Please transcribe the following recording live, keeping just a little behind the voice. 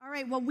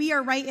right, well, we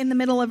are right in the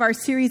middle of our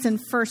series in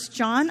 1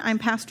 John. I'm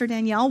Pastor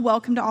Danielle.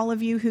 Welcome to all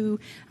of you who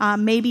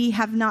maybe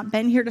have not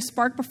been here to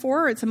Spark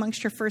before, or it's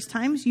amongst your first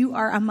times. You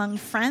are among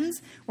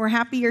friends. We're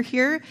happy you're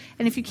here.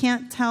 And if you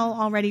can't tell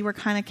already, we're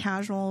kind of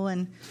casual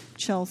and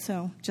chill,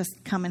 so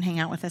just come and hang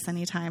out with us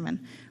anytime,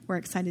 and we're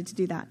excited to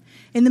do that.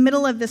 In the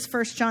middle of this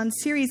 1 John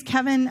series,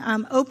 Kevin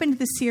opened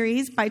the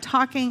series by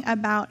talking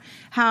about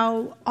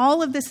how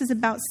all of this is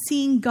about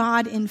seeing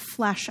God in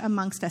flesh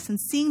amongst us and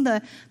seeing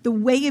the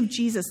way of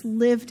Jesus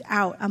lived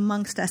out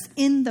amongst us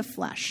in the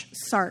flesh,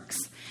 sarx.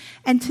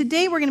 And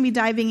today we're going to be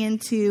diving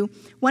into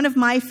one of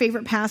my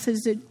favorite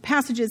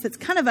passages that's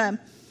kind of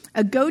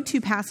a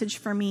go-to passage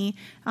for me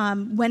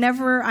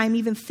whenever I'm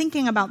even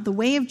thinking about the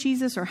way of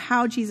Jesus or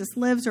how Jesus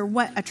lives or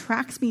what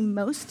attracts me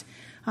most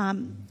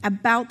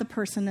about the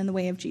person and the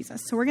way of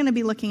Jesus. So we're going to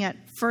be looking at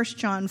 1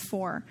 John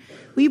 4.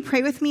 Will you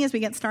pray with me as we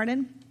get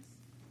started?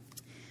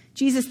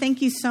 Jesus,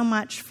 thank you so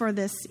much for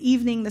this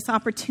evening, this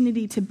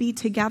opportunity to be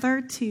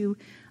together, to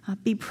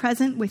be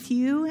present with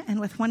you and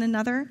with one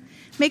another.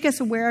 Make us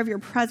aware of your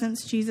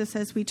presence, Jesus,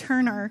 as we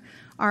turn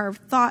our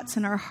thoughts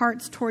and our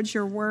hearts towards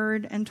your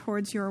word and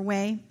towards your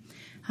way.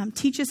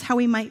 Teach us how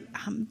we might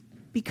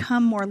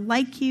become more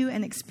like you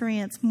and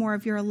experience more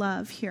of your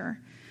love here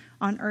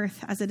on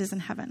earth as it is in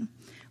heaven.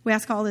 We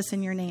ask all this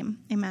in your name.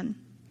 Amen.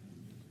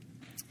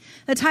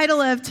 The title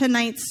of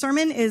tonight's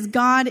sermon is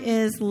God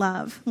is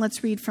Love.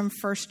 Let's read from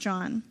 1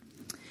 John.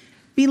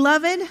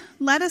 Beloved,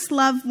 let us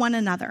love one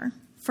another,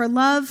 for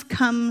love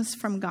comes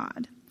from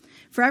God.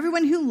 For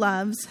everyone who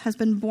loves has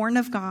been born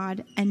of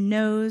God and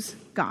knows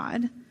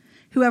God.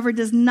 Whoever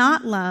does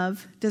not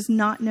love does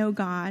not know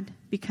God,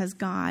 because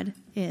God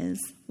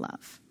is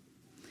love.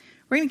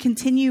 We're going to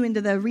continue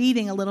into the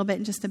reading a little bit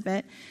in just a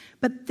bit.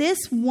 But this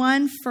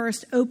one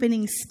first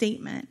opening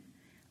statement,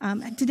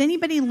 did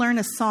anybody learn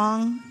a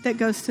song that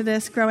goes to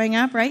this growing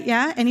up, right?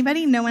 Yeah?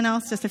 Anybody? No one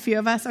else? Just a few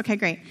of us? Okay,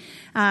 great.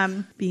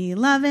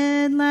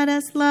 Beloved, let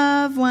us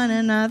love one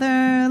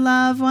another,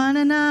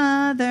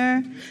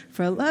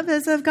 for love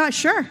is of God.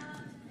 Sure.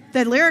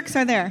 The lyrics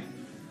are there.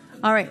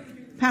 All right.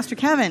 Pastor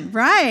Kevin.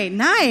 Right.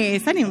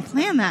 Nice. I didn't even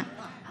plan that.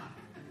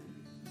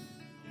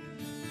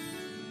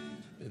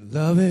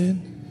 Beloved,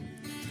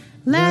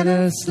 let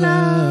us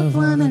love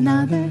one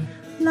another,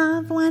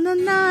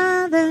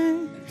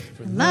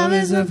 for love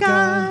is of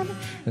God,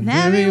 and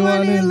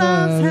everyone who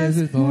loves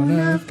is born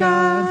of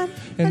God,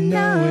 and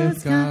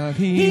knoweth God.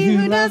 He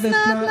who does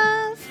not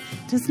love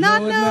does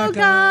not know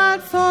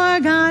God,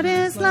 for God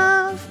is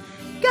love.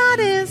 God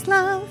is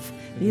love.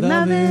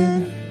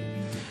 Beloved,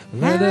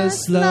 let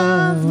us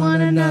love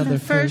one another.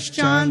 1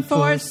 John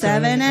 4,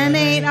 7 and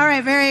 8. All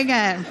right, very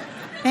good.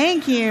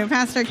 Thank you,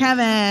 Pastor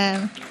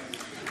Kevin.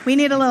 We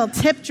need a little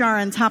tip jar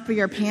on top of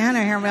your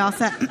piano here. We all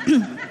set?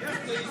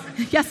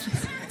 Yes,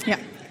 please. Yeah.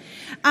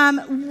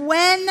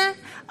 When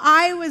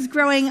I was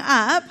growing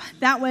up,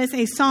 that was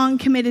a song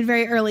committed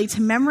very early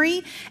to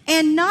memory.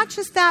 And not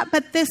just that,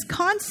 but this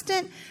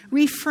constant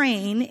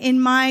refrain in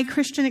my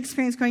Christian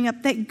experience growing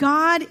up that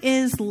God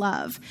is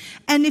love.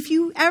 And if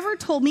you ever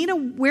told me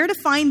where to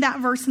find that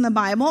verse in the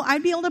Bible,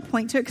 I'd be able to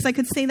point to it because I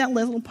could say that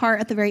little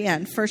part at the very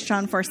end, 1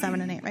 John 4,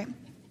 7 and 8, right?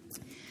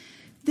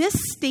 This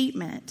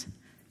statement,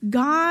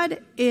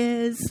 God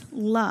is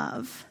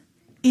love,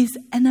 is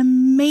an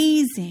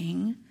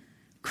amazing,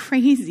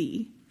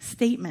 crazy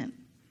statement.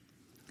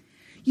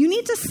 You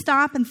need to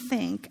stop and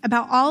think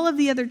about all of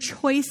the other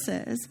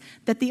choices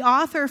that the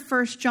author of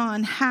 1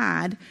 John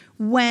had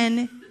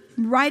when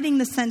writing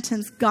the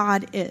sentence,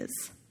 God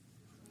is.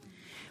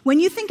 When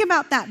you think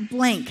about that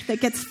blank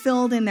that gets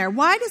filled in there,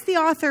 why does the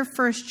author of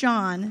 1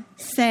 John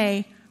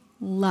say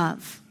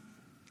love?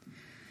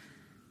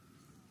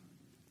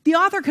 The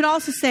author could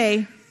also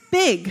say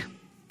big,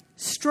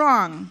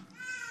 strong,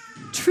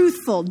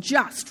 truthful,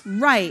 just,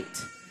 right,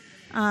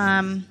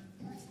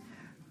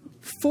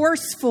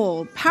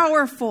 forceful,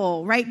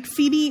 powerful, right?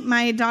 Phoebe,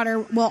 my daughter,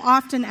 will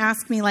often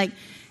ask me, like,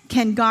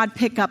 can God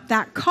pick up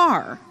that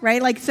car, right?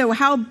 Like, so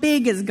how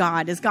big is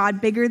God? Is God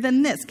bigger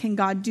than this? Can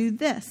God do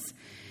this?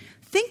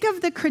 Think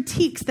of the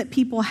critiques that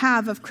people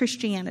have of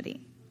Christianity.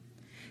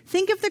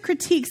 Think of the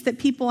critiques that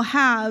people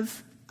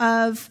have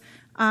of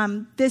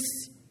this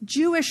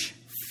Jewish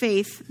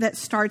faith that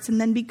starts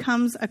and then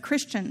becomes a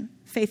Christian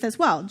faith as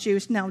well.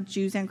 Jews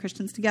and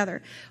Christians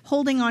together,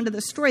 holding on to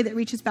the story that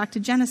reaches back to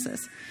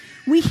Genesis.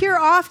 We hear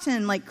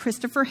often, like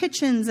Christopher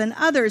Hitchens and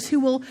others, who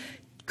will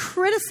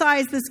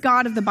criticize this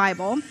God of the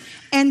Bible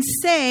and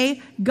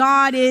say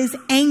God is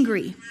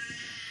angry,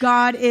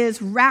 God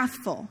is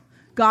wrathful,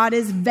 God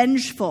is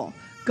vengeful,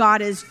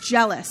 God is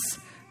jealous,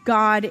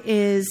 God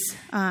is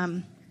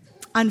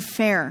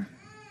unfair,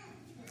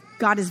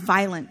 God is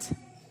violent.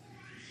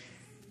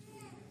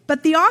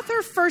 But the author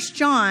of 1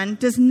 John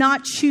does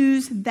not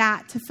choose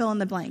that to fill in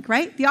the blank,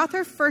 right? The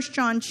author of 1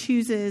 John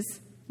chooses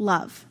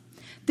love.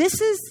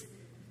 This is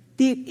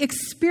the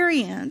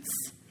experience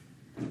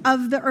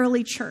of the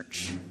early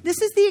church.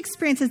 This is the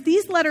experience as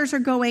these letters are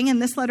going, and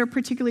this letter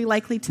particularly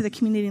likely to the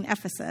community in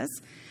Ephesus.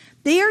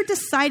 They are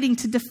deciding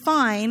to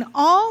define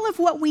all of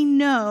what we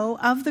know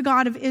of the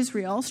God of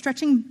Israel,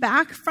 stretching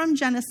back from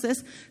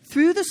Genesis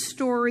through the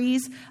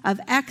stories of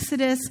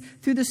Exodus,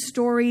 through the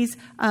stories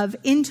of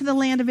into the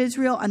land of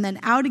Israel, and then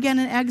out again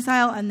in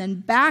exile, and then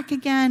back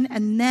again,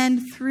 and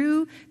then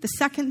through the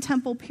Second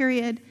Temple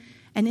period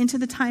and into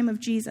the time of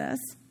Jesus,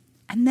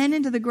 and then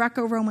into the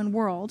Greco-Roman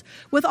world,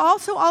 with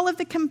also all of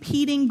the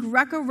competing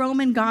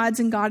Greco-Roman gods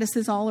and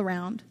goddesses all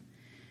around.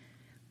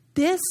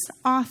 This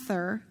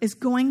author is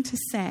going to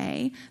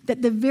say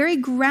that the very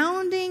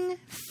grounding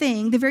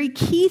thing, the very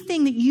key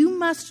thing that you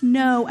must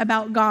know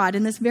about God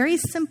in this very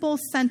simple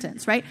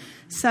sentence, right?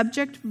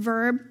 Subject,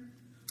 verb,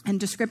 and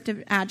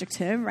descriptive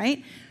adjective,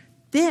 right?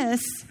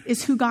 This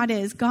is who God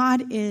is.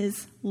 God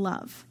is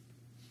love.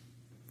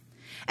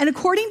 And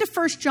according to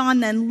 1 John,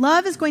 then,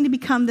 love is going to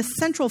become the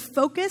central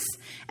focus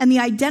and the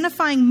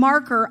identifying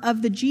marker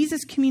of the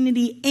Jesus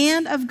community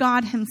and of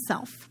God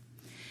himself.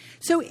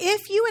 So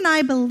if you and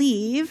I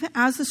believe,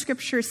 as the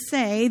scriptures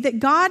say, that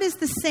God is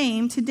the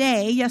same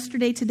today,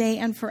 yesterday, today,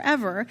 and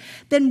forever,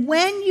 then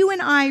when you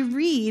and I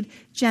read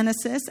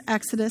Genesis,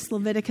 Exodus,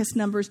 Leviticus,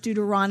 Numbers,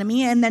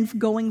 Deuteronomy, and then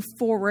going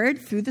forward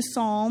through the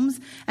Psalms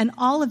and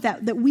all of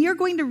that, that we are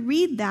going to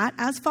read that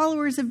as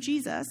followers of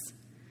Jesus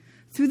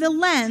through the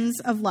lens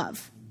of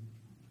love.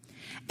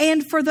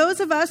 And for those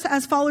of us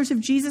as followers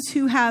of Jesus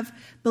who have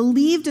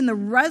believed in the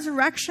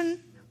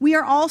resurrection, we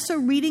are also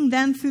reading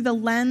then through the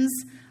lens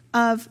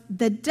of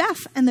the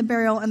death and the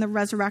burial and the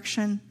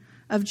resurrection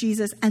of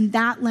Jesus. And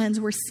that lens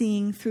we're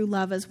seeing through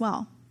love as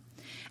well.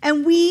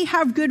 And we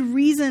have good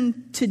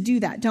reason to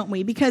do that, don't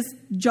we? Because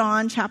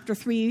John chapter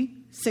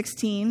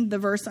 3:16, the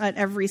verse at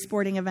every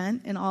sporting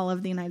event in all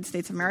of the United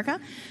States of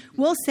America,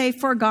 will say,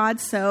 "For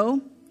God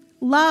so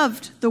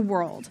loved the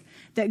world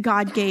that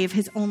God gave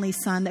his only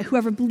son, that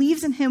whoever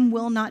believes in him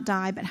will not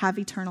die but have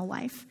eternal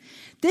life."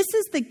 This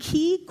is the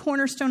key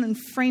cornerstone and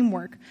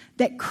framework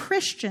that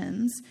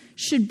Christians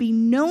should be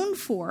known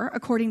for,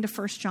 according to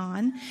 1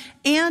 John,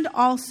 and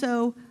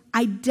also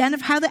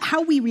identify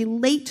how we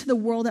relate to the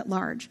world at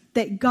large,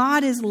 that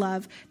God is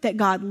love, that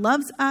God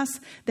loves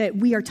us, that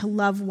we are to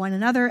love one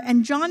another.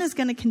 And John is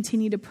going to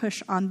continue to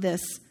push on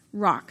this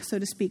rock, so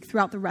to speak,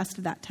 throughout the rest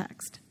of that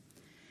text.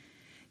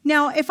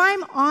 Now, if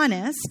I'm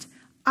honest,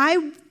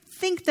 I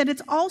think that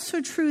it's also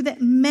true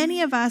that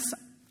many of us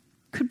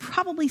could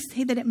probably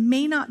say that it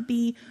may not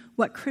be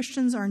what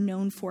Christians are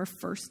known for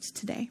first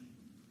today.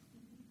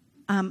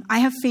 I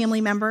have family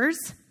members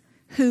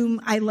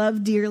whom I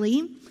love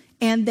dearly,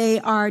 and they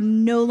are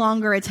no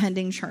longer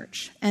attending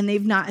church, and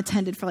they've not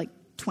attended for like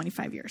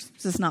 25 years.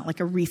 So it's not like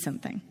a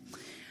recent thing.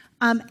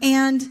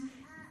 And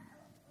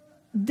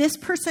this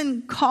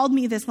person called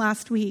me this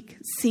last week,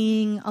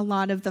 seeing a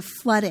lot of the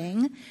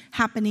flooding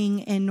happening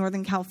in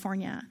Northern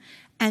California.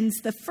 And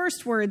the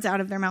first words out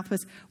of their mouth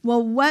was,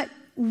 "Well,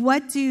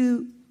 what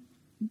do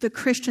the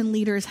Christian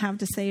leaders have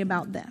to say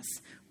about this?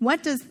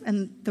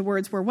 And the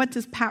words were, what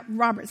does Pat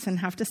Robertson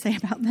have to say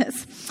about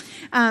this?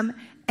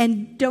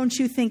 And don't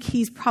you think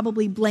he's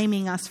probably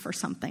blaming us for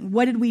something?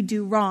 What did we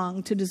do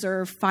wrong to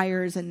deserve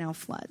fires and now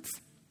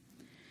floods?"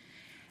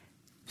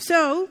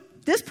 So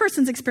this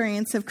person's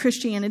experience of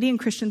Christianity and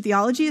Christian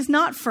theology is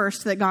not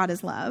first that God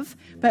is love,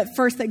 but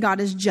first that God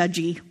is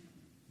judgy,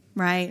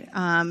 right?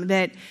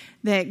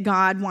 That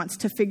God wants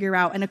to figure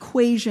out an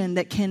equation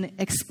that can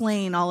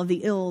explain all of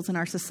the ills in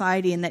our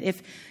society,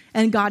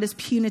 and God is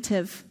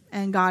punitive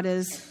and God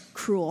is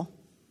cruel.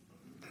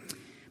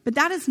 But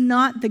that is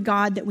not the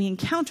God that we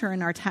encounter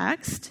in our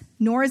text,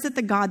 nor is it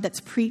the God that's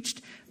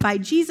preached by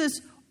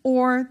Jesus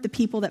or the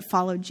people that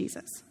followed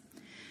Jesus.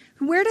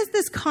 Where does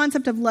this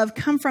concept of love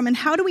come from, and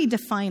how do we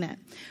define it?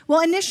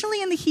 Well,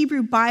 initially in the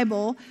Hebrew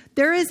Bible,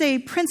 there is a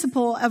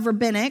principle of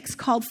rabbinics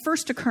called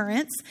first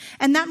occurrence,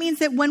 and that means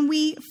that when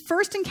we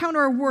first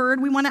encounter a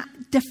word, we want to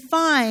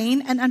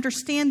define and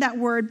understand that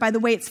word by the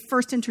way it's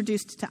first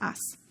introduced to us,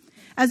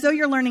 as though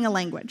you're learning a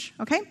language,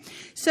 okay?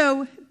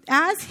 So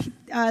as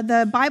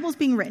the Bible's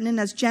being written, and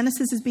as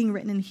Genesis is being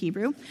written in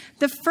Hebrew,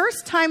 the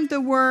first time the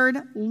word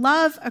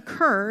love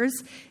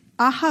occurs,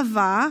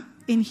 ahava,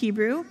 in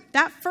Hebrew,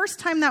 that first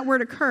time that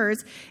word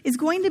occurs is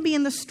going to be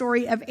in the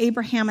story of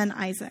Abraham and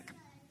Isaac.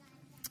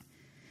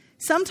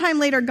 Sometime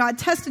later, God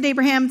tested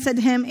Abraham, said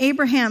to him,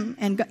 "Abraham,"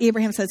 and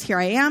Abraham says, "Here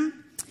I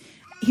am."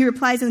 He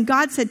replies, and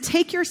God said,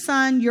 "Take your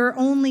son, your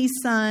only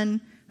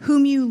son,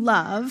 whom you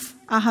love,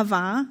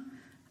 ahava,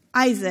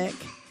 Isaac,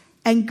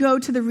 and go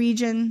to the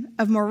region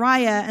of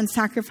Moriah and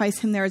sacrifice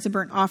him there as a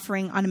burnt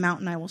offering on a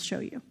mountain I will show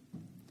you."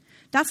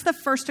 That's the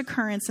first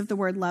occurrence of the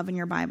word love in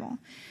your Bible.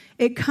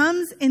 It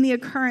comes in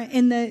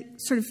the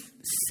sort of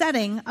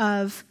setting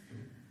of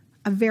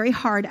a very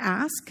hard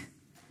ask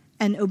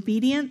and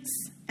obedience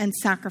and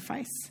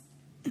sacrifice.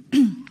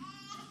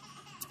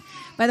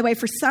 By the way,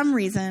 for some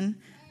reason,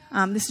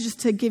 this is just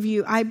to give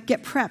you, I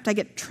get prepped, I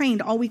get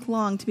trained all week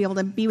long to be able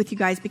to be with you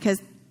guys,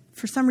 because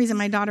for some reason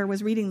my daughter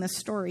was reading this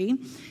story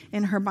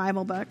in her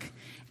Bible book,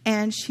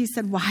 and she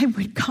said, "Why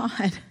would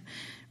God,"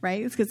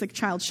 right? It's because the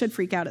child should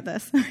freak out at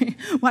this.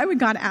 Why would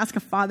God ask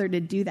a father to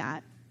do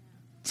that?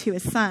 to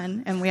his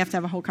son, and we have to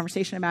have a whole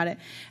conversation about it. And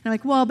I'm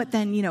like, well, but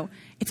then,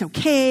 it's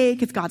okay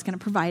because God's going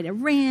to provide a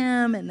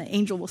ram and the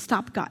angel will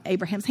stop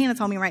Abraham's hand.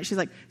 It's all me, right? She's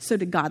like, so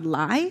did God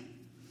lie?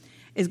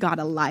 Is God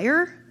a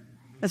liar?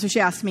 That's what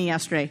she asked me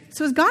yesterday.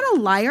 So is God a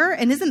liar?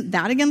 And isn't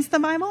that against the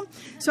Bible?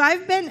 So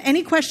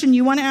any question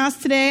you want to ask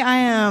today, I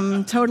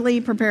am totally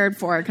prepared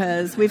for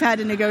because we've had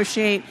to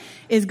negotiate,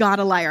 is God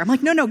a liar? I'm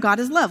like, no, God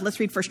is love. Let's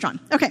read 1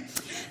 John. Okay.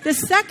 The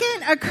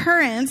second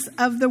occurrence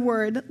of the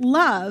word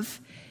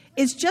love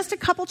is just a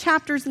couple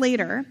chapters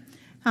later.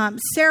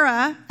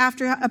 Sarah,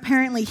 after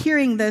apparently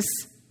hearing this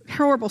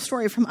horrible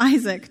story from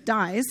Isaac,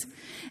 dies.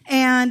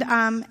 And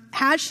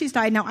as she's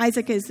died, now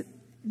Isaac is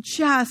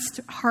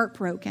just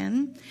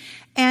heartbroken.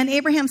 And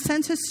Abraham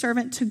sends his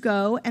servant to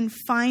go and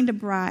find a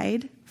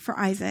bride for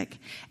Isaac.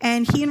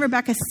 And he and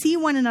Rebekah see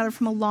one another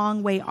from a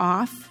long way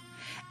off.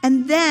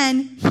 And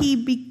then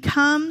Isaac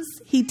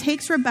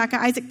takes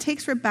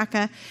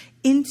Rebekah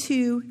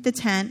into the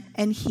tent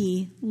and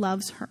he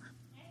loves her.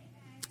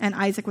 And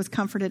Isaac was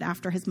comforted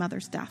after his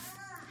mother's death.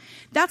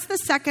 That's the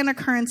second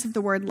occurrence of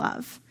the word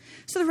love.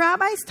 So the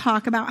rabbis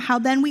talk about how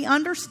then we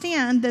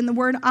understand then the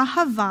word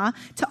ahava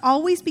to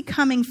always be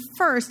coming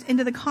first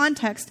into the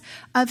context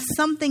of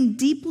something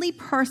deeply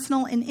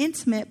personal and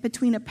intimate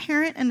between a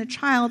parent and a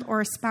child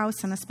or a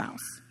spouse and a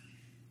spouse.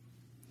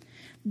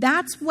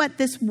 That's what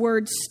this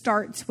word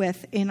starts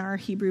with in our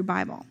Hebrew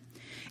Bible.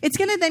 It's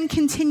going to then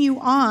continue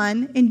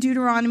on in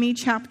Deuteronomy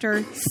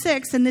chapter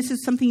 6, and this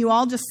is something you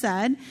all just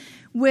said,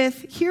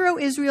 with, "Hear, O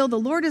Israel, the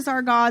Lord is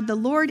our God, the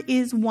Lord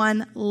is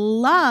one.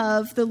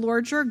 Love the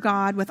Lord your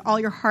God with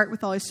all your heart,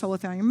 with all your soul,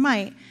 with all your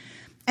might."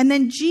 And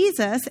then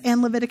Jesus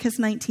and Leviticus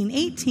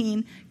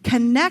 19:18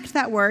 connect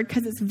that word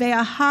because it's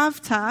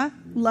ve'ahavta,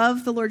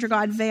 love the Lord your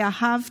God,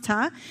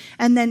 ve'ahavta,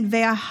 and then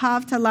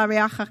ve'ahavta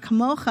lareacha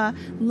kamocha,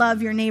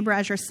 love your neighbor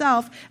as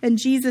yourself. And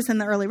Jesus and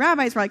the early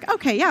rabbis were like,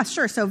 okay, yeah,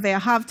 sure. So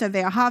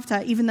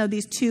ve'ahavta, even though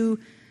these two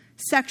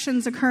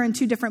sections occur in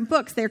two different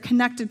books, they're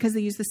connected because they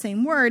use the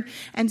same word.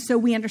 And so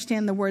we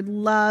understand the word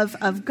love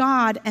of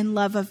God and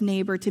love of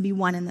neighbor to be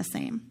one and the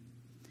same.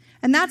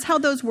 And that's how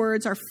those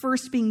words are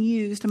first being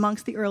used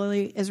amongst the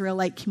early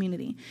Israelite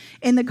community.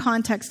 In the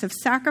context of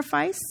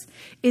sacrifice,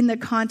 in the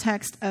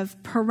context of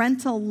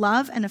parental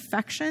love and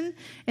affection,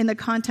 in the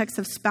context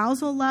of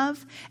spousal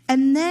love,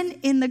 and then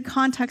in the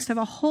context of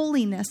a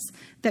holiness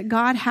that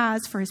God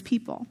has for his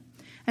people.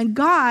 And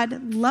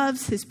God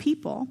loves his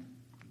people.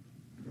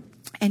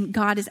 And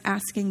God is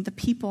asking the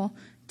people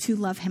to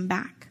love him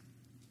back.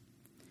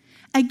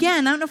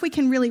 Again, I don't know if we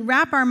can really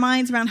wrap our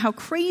minds around how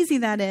crazy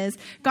that is.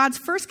 God's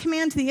first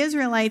command to the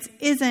Israelites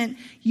isn't,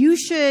 you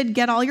should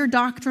get all your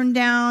doctrine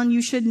down,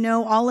 you should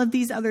know all of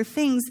these other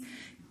things.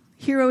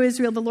 Hear, O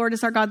Israel, the Lord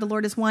is our God, the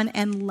Lord is one,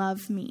 and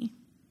love me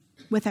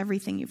with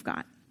everything you've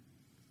got.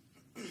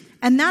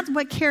 And that's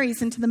what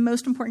carries into the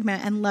most important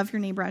command, and love your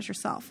neighbor as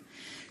yourself.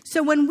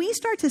 So when we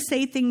start to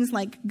say things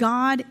like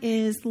God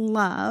is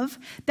love,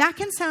 that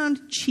can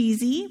sound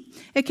cheesy.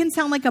 It can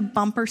sound like a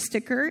bumper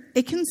sticker.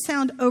 It can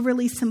sound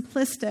overly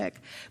simplistic.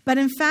 But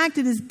in fact,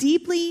 it is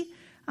deeply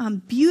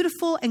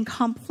beautiful and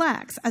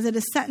complex as it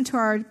is set into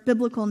our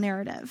biblical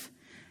narrative.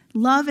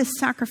 Love is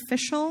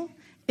sacrificial,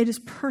 it is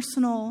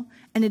personal,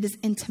 and it is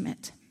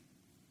intimate.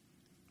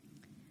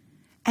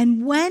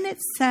 And when it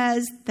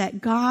says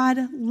that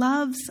God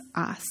loves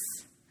us,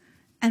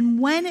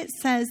 and when it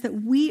says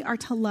that we are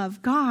to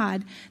love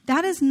God,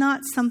 that is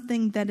not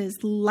something that is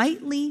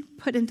lightly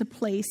put into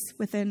place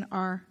within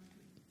our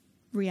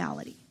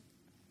reality.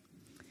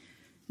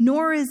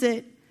 Nor is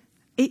it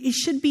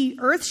should be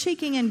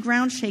earth-shaking and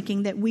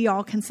ground-shaking that we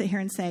all can sit here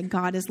and say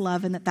God is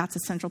love and that that's a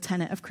central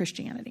tenet of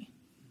Christianity.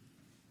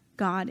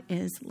 God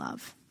is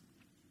love.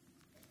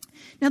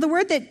 Now, the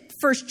word that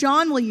 1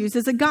 John will use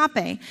is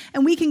agape.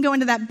 And we can go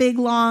into that big,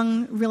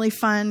 long, really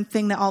fun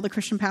thing that all the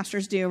Christian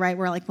pastors do, right?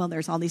 We're like, well,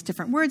 there's all these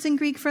different words in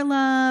Greek for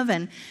love.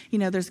 And,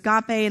 there's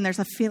agape and there's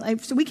a feel.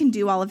 So we can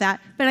do all of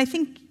that. But I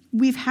think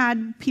we've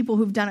had people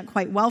who've done it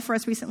quite well for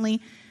us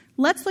recently.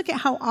 Let's look at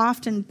how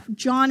often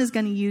John is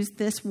going to use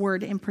this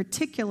word in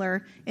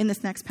particular in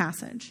this next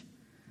passage.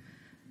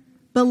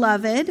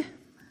 Beloved,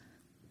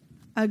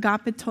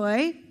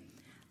 agapetoi,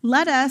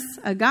 let us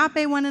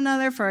agape one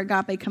another, for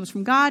agape comes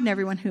from God, and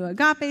everyone who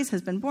agapes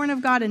has been born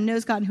of God and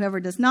knows God, and whoever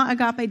does not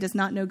agape does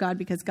not know God,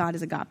 because God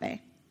is agape.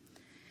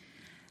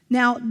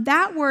 Now,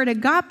 that word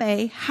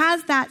agape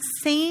has that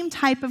same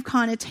type of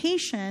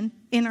connotation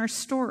in our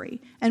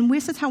story, and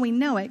this is how we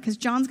know it, because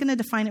John's going to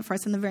define it for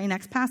us in the very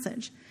next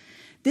passage.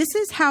 This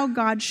is how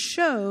God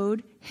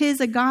showed his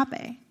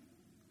agape.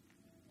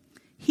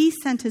 He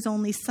sent his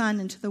only Son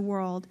into the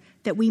world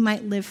that we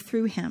might live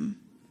through him.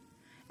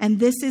 And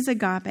this is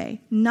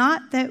agape,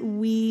 not that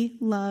we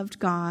loved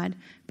God,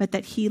 but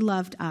that he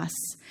loved us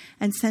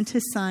and sent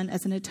his Son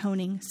as an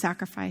atoning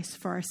sacrifice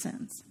for our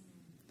sins.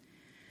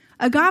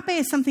 Agape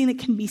is something that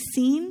can be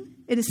seen.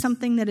 It is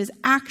something that is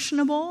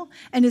actionable,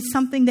 and is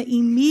something that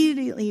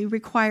immediately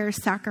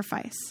requires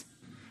sacrifice,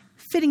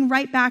 fitting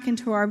right back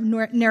into our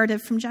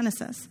narrative from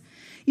Genesis.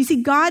 You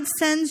see, God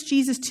sends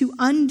Jesus to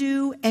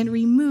undo and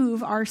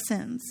remove our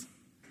sins.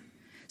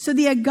 So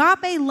the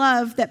agape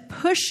love that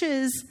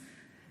pushes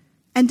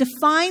and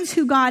defines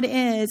who God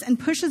is and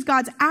pushes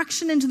God's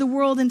action into the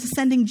world, into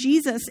sending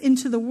Jesus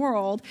into the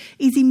world,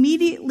 is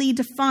immediately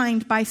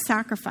defined by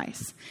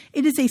sacrifice.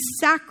 It is a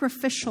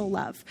sacrificial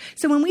love.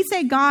 So when we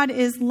say God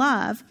is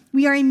love,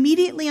 we are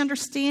immediately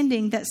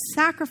understanding that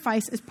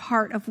sacrifice is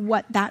part of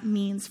what that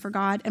means for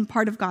God and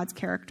part of God's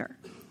character.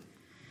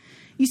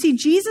 You see,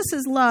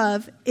 Jesus'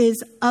 love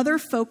is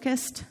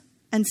other-focused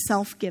and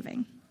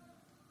self-giving.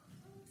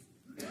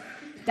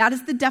 That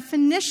is the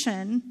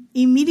definition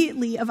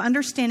immediately of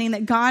understanding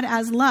that God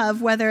as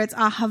love, whether it's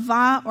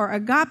ahava or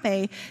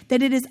agape,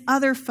 that it is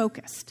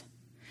other-focused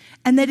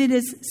and that it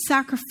is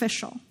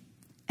sacrificial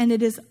and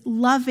it is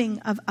loving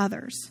of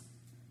others,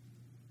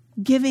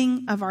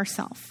 giving of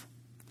ourself.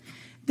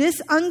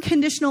 This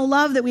unconditional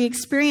love that we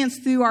experience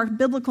through our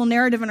biblical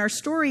narrative and our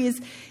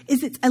stories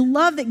is it's a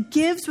love that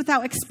gives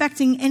without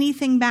expecting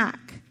anything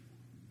back,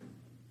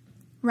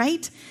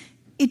 right?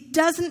 It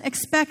doesn't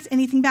expect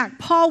anything back.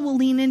 Paul will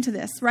lean into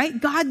this, right?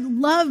 God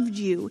loved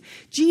you.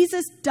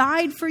 Jesus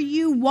died for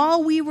you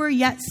while we were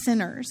yet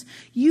sinners.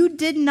 You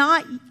did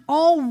not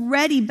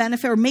already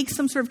benefit or make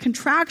some sort of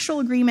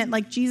contractual agreement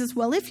like Jesus,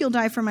 well, if you'll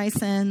die for my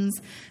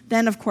sins,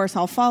 then of course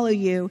I'll follow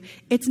you.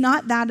 It's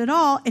not that at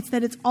all. It's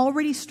that it's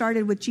already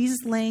started with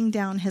Jesus laying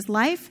down his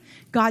life,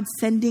 God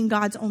sending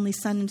God's only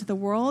son into the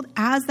world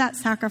as that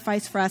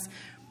sacrifice for us,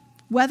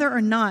 whether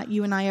or not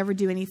you and I ever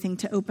do anything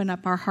to open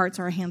up our hearts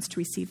or our hands to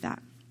receive that.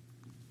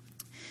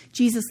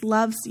 Jesus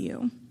loves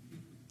you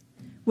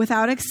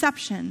without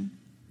exception,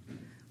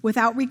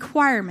 without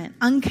requirement,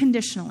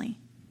 unconditionally.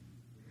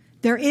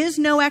 There is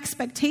no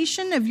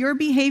expectation of your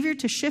behavior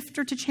to shift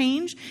or to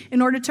change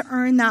in order to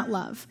earn that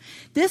love.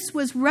 This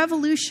was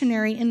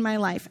revolutionary in my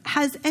life.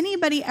 Has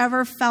anybody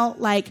ever felt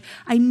like,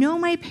 I know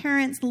my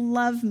parents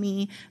love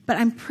me, but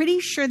I'm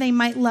pretty sure they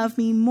might love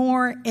me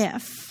more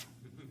if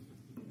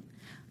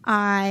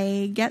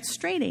I get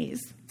straight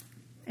A's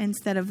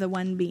instead of the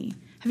 1B?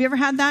 Have you ever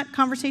had that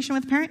conversation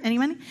with a parent?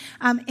 Anyone?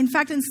 In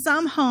fact, in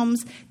some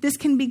homes, this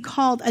can be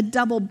called a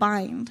double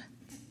bind.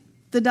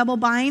 The double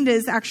bind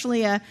is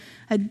actually a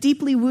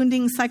deeply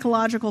wounding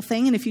psychological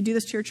thing, and if you do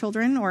this to your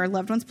children or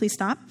loved ones, please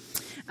stop.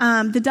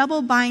 The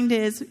double bind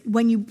is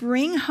when you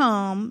bring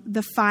home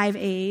the 5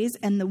 A's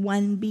and the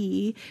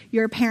 1B,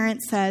 your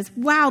parent says,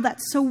 wow,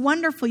 that's so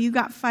wonderful, you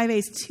got 5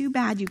 A's. Too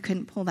bad you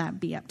couldn't pull that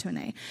B up to an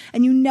A.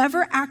 And you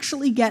never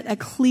actually get a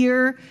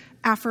clear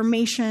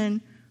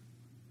affirmation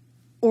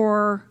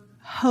or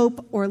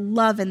hope or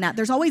love in that.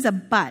 There's always a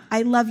but.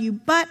 I love you,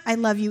 but I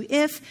love you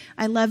if.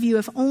 I love you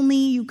if only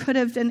you could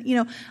have done,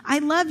 I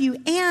love you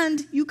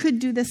and you could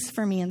do this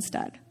for me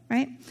instead,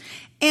 right?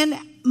 And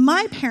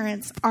my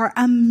parents are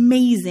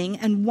amazing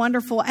and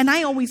wonderful, and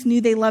I always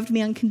knew they loved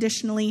me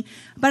unconditionally,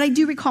 but I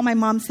do recall my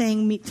mom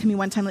saying to me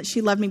one time that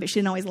she loved me, but she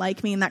didn't always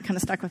like me, and that kind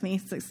of stuck with me.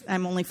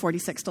 I'm only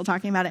 46 still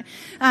talking about it.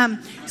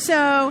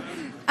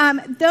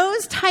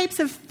 Those types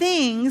of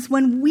things,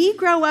 when we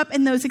grow up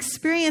in those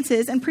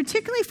experiences, and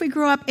particularly if we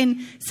grow up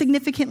in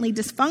significantly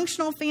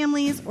dysfunctional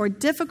families or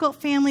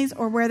difficult families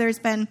or where there's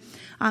been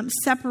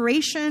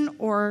separation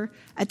or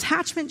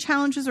attachment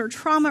challenges or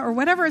trauma or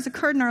whatever has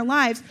occurred in our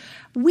lives,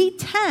 we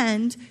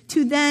tend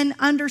to then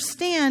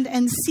understand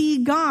and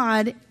see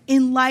God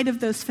in light of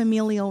those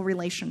familial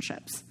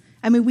relationships.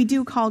 I mean, we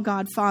do call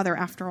God Father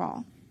after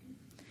all.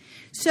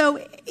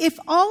 So if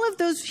all of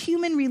those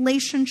human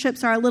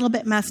relationships are a little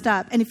bit messed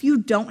up, and if you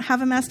don't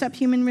have a messed up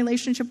human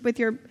relationship with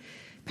your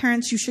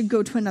parents, you should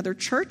go to another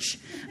church,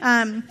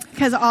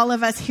 because all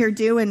of us here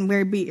do, and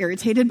we'll be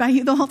irritated by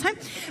you the whole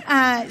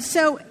time.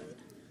 So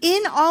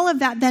in all of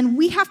that, then,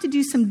 we have to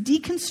do some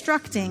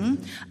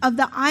deconstructing of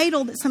the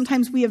idol that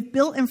sometimes we have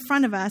built in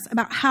front of us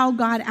about how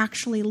God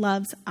actually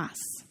loves us.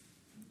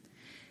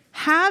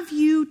 Have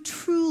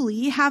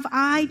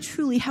I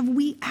truly, have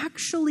we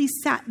actually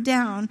sat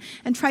down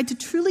and tried to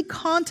truly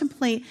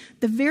contemplate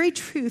the very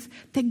truth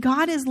that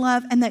God is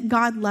love and that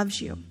God loves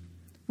you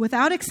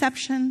without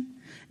exception,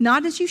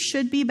 not as you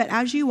should be, but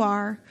as you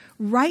are,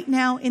 right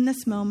now in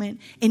this moment,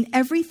 in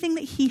everything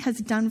that he has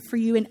done for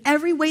you, in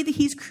every way that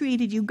he's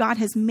created you, God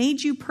has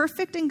made you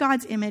perfect in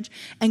God's image,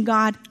 and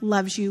God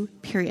loves you,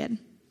 period.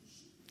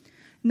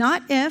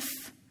 Not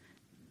if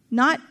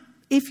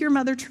you're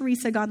Mother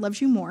Teresa, God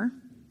loves you more.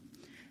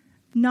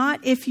 Not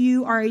if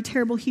you are a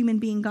terrible human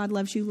being, God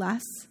loves you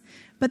less.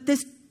 But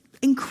this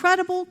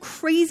incredible,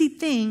 crazy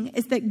thing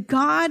is that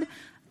God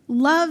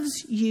loves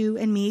you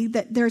and me,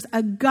 that there's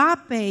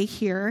agape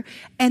here,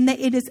 and that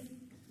it is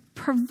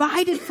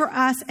provided for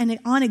us and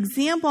on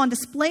example, on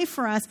display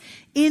for us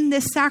in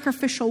this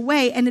sacrificial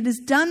way. And it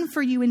is done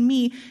for you and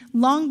me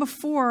long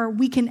before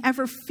we can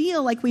ever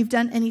feel like we've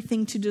done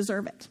anything to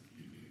deserve it.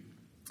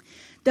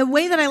 The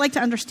way that I like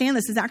to understand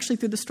this is actually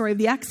through the story of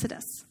the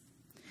Exodus.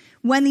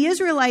 When the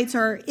Israelites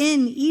are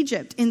in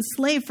Egypt,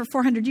 enslaved for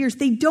 400 years,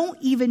 they don't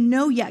even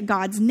know yet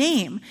God's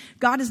name.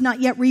 God has not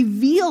yet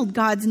revealed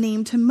God's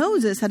name to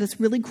Moses at this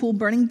really cool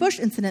burning bush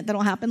incident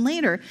that'll happen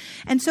later.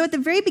 And so at the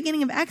very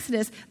beginning of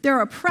Exodus,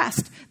 they're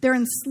oppressed, they're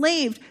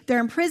enslaved, they're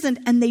imprisoned,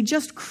 and they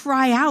just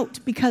cry out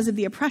because of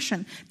the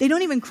oppression. They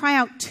don't even cry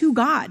out to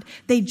God.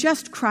 They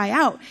just cry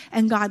out,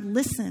 and God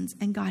listens,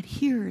 and God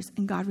hears,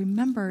 and God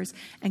remembers,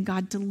 and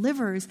God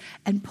delivers,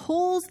 and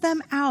pulls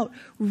them out,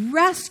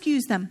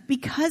 rescues them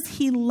because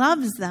he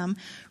loves them,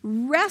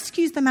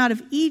 rescues them out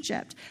of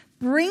Egypt,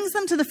 brings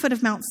them to the foot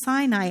of Mount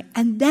Sinai,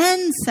 and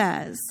then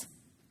says,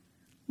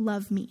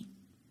 love me.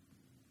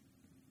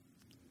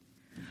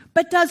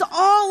 But does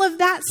all of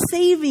that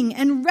saving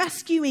and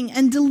rescuing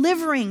and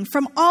delivering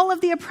from all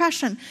of the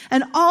oppression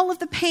and all of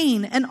the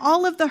pain and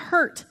all of the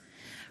hurt,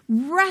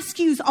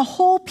 rescues a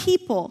whole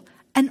people,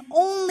 and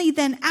only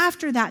then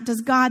after that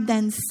does God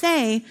then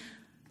say,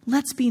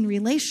 let's be in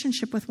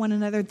relationship with one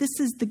another. This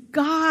is the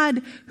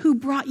God who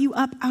brought you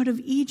up out of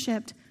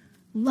Egypt.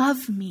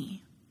 Love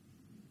me.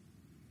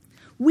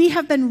 We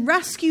have been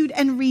rescued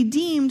and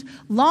redeemed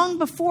long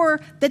before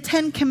the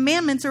 10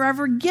 Commandments are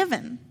ever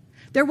given.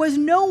 There was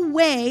no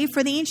way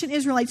for the ancient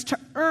Israelites to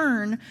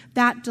earn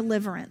that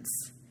deliverance.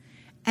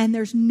 And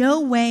there's no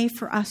way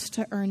for us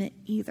to earn it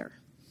either.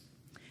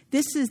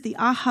 This is the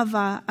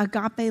ahava,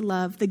 agape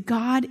love. The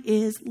God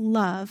is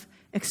love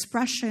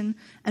expression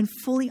and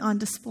fully on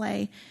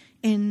display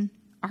in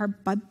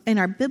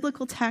our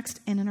biblical text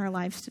and in our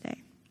lives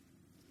today.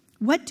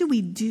 What do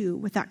we do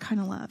with that kind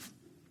of love?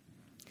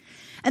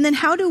 And then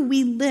how do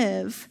we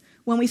live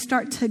when we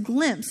start to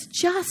glimpse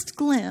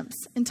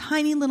in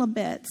tiny little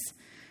bits,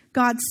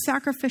 God's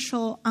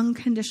sacrificial,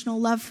 unconditional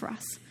love for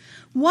us?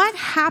 What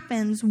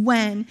happens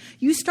when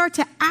you start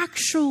to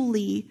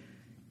actually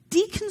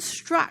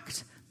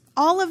deconstruct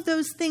all of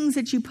those things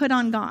that you put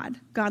on God?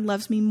 God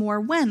loves me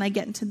more when I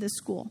get into this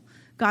school.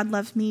 God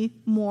loves me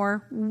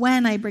more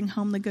when I bring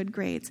home the good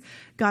grades.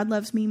 God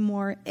loves me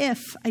more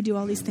if I do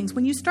all these things.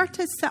 When you start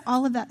to set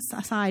all of that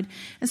aside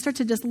and start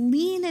to just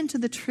lean into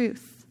the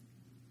truth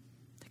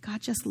that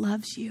God just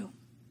loves you.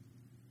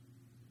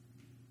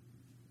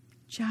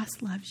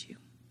 Just loves you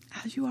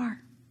as you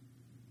are.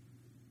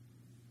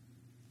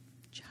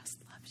 Just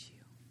loves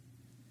you.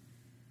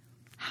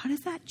 How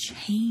does that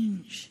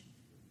change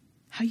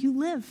how you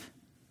live?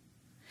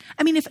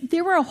 I mean, if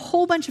there were a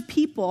whole bunch of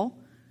people,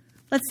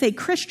 let's say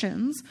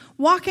Christians,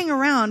 walking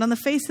around on the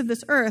face of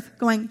this earth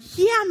going,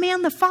 yeah,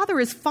 man, the Father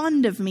is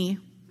fond of me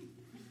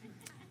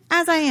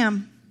as I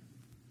am.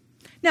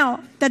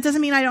 Now, that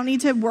doesn't mean I don't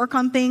need to work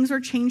on things or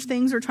change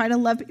things or try to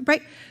love,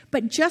 right?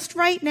 But just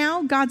right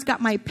now, God's got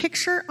my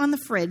picture on the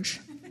fridge.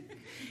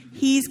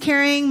 He's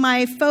carrying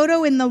my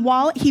photo in the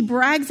wallet. He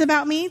brags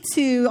about me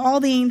to all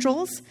the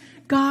angels.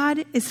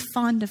 God is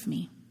fond of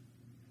me.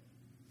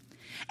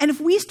 And if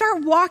we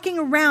start walking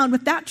around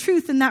with that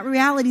truth and that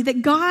reality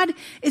that God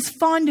is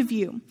fond of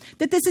you,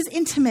 that this is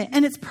intimate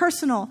and it's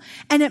personal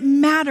and it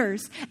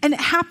matters and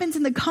it happens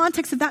in the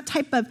context of that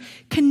type of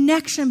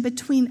connection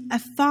between a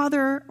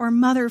father or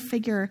mother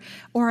figure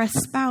or a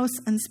spouse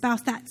and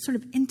spouse, that sort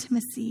of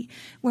intimacy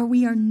where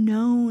we are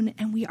known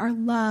and we are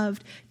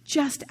loved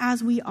just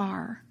as we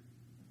are.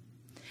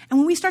 And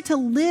when we start to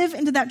live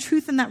into that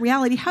truth and that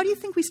reality, how do you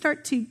think we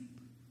start to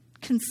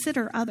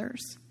consider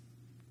others?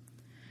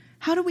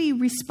 How do we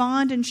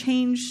respond and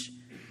change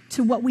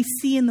to what we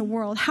see in the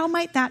world? How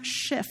might that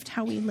shift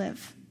how we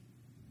live?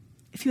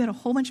 If you had a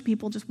whole bunch of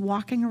people just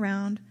walking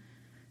around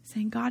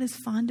saying, God is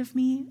fond of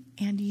me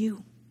and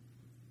you.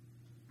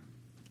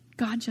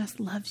 God just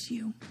loves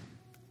you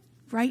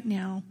right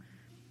now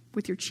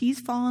with your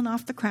cheese falling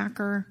off the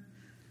cracker,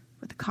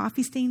 with the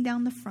coffee stain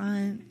down the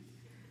front,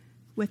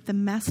 with the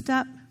messed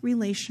up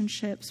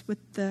relationships,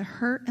 with the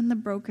hurt and the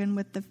broken,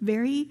 with the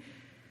very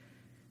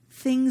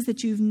things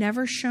that you've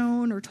never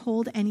shown or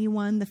told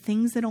anyone, the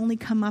things that only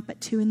come up at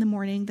 2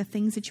 a.m, the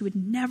things that you would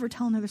never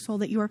tell another soul,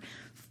 that you are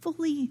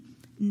fully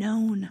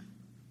known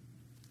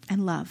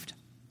and loved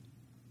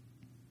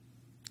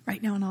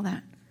right now and all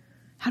that.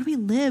 How do we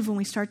live when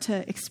we start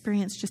to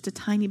experience just a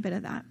tiny bit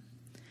of that?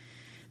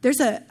 There's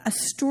a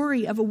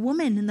story of a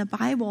woman in the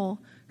Bible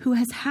who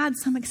has had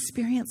some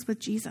experience with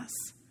Jesus.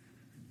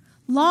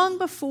 Long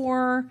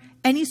before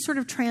any sort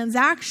of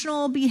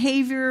transactional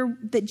behavior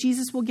that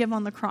Jesus will give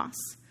on the cross.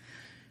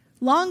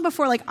 Long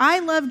before, like, I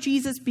love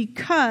Jesus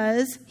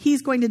because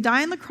he's going to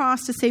die on the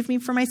cross to save me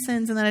from my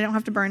sins and then I don't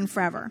have to burn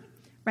forever,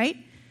 right?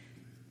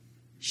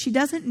 She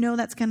doesn't know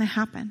that's going to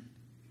happen.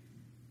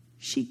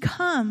 She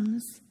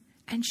comes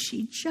and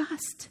she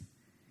just,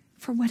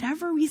 for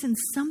whatever reason,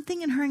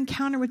 something in her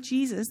encounter with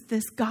Jesus,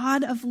 this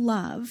God of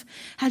love,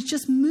 has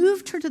just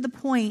moved her to the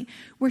point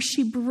where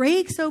she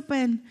breaks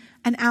open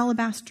an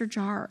alabaster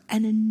jar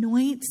and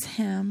anoints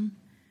him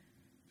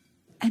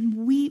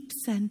and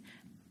weeps and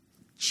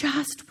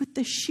just with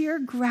the sheer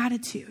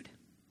gratitude,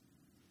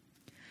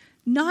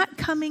 not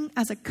coming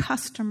as a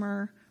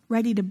customer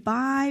ready to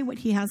buy what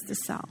he has to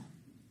sell,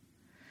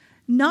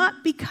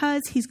 not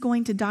because he's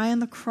going to die on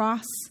the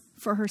cross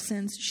for her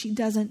sins. She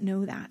doesn't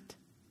know that.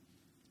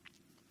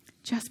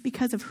 just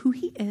because of who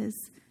he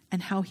is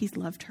and how he's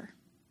loved her.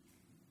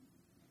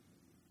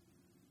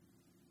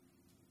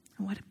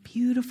 And what a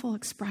beautiful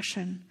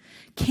expression.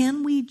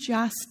 Can we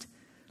just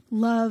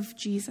love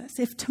Jesus?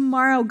 If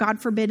tomorrow,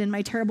 God forbid, in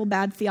my terrible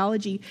bad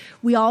theology,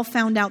 we all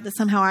found out that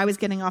somehow I was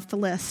getting off the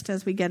list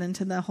as we get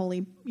into the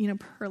holy,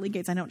 pearly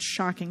gates. I know it's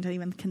shocking to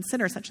even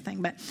consider such a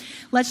thing, but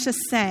let's just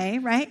say,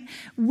 right?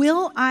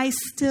 Will I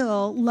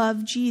still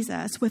love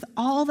Jesus with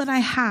all that I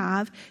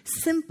have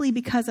simply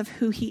because of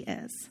who he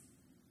is?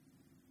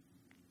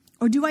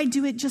 Or do I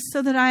do it just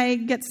so that I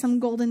get some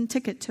golden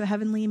ticket to a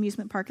heavenly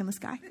amusement park in the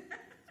sky?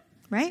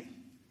 Right?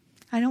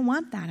 I don't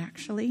want that,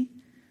 actually.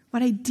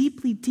 What I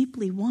deeply,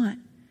 deeply want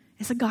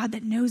is a God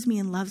that knows me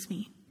and loves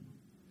me,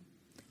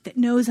 that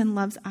knows and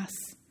loves us.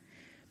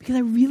 Because I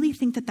really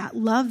think that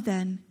love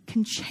then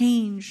can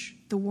change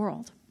the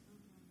world.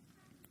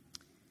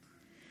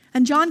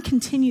 And John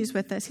continues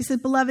with this. He says,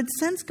 "Beloved,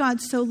 since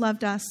God so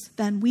loved us,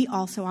 then we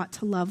also ought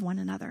to love one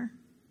another.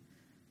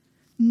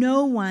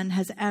 No one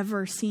has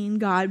ever seen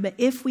God, but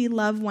if we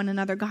love one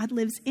another, God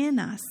lives in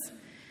us,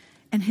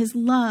 and his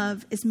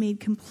love is made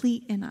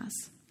complete in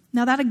us."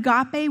 Now that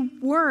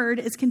agape word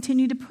is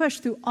continued to push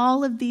through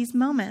all of these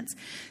moments.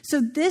 So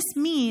this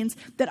means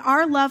that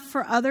our love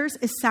for others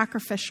is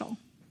sacrificial.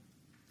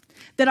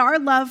 That our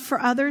love for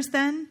others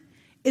then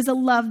is a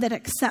love that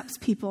accepts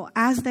people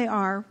as they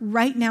are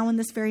right now in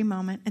this very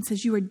moment and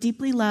says, you are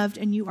deeply loved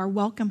and you are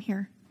welcome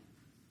here.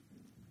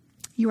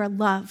 You are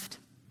loved.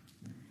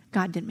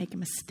 God didn't make a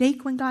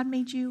mistake when God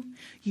made you.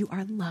 You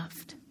are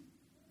loved.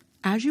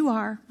 As you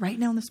are right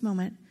now in this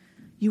moment,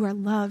 you are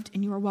loved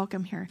and you are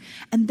welcome here.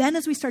 And then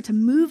as we start to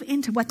move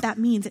into what that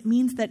means, it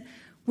means that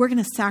we're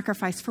going to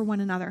sacrifice for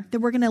one another, that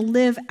we're going to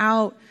live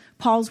out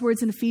Paul's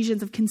words in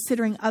Ephesians of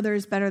considering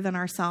others better than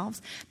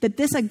ourselves. That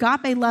this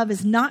agape love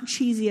is not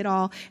cheesy at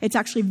all. It's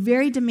actually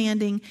very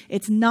demanding.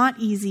 It's not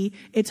easy.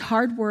 It's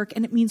hard work.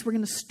 And it means we're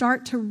going to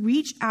start to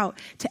reach out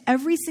to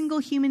every single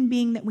human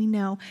being that we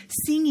know,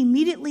 seeing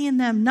immediately in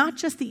them not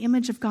just the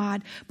image of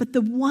God, but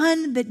the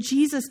one that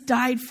Jesus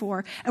died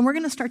for. And we're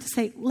going to start to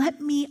say, let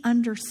me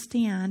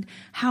understand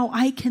how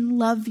I can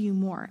love you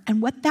more.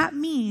 And what that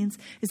means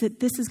is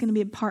that this is going to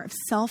be a part of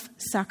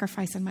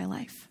self-sacrifice in my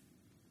life.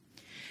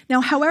 Now,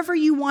 however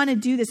you want to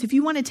do this, if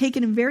you want to take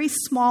it in very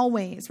small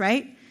ways,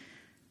 right?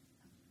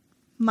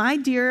 My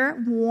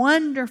dear,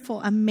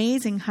 wonderful,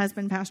 amazing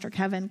husband, Pastor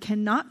Kevin,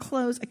 cannot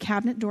close a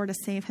cabinet door to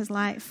save his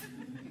life.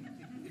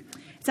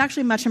 It's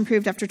actually much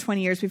improved after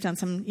 20 years. We've done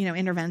some,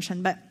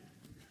 intervention. But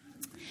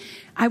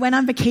I went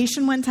on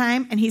vacation one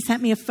time, and he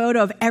sent me a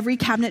photo of every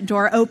cabinet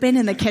door open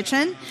in the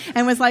kitchen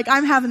and was like,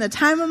 I'm having the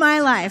time of my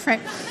life, right?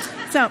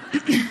 So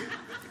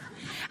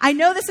I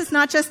know this is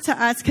not just to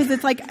us because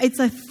it's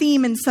a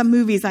theme in some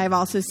movies I've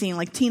also seen,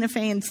 like Tina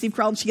Fey and Steve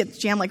Carell, she gets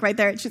jammed like right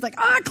there. And she's like,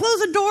 close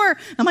the door.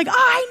 I'm like,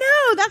 I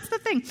know, that's the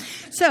thing.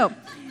 So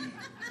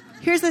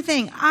here's the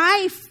thing.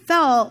 I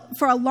felt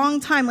for a long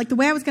time like the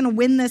way I was going to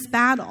win this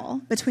battle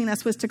between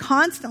us was to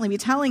constantly be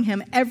telling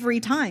him every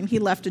time he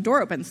left a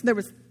door open.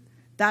 So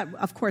that,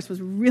 of course,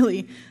 was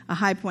really a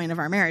high point of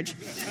our marriage.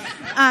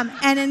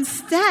 And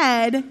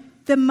instead,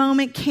 the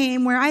moment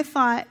came where I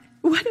thought,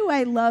 what do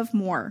I love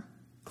more?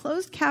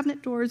 Closed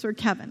cabinet doors or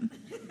Kevin?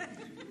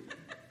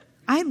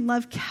 I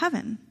love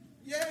Kevin.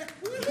 Yeah.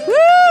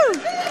 Woo!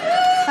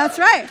 That's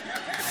right.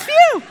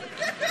 Phew!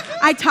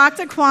 I talked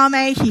to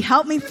Kwame. He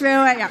helped me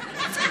through it. Yeah.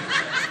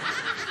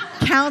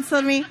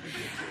 Counseled me.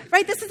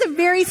 Right? This is a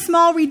very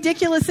small,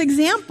 ridiculous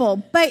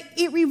example, but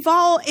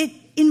it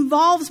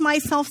involves my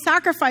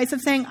self-sacrifice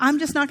of saying, I'm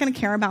just not going to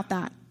care about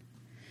that.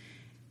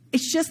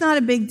 It's just not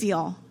a big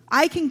deal.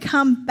 I can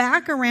come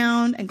back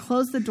around and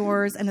close the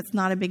doors, and it's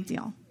not a big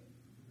deal.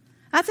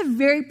 That's a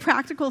very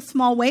practical,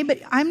 small way,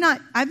 but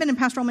I've been in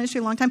pastoral ministry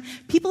a long time.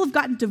 People have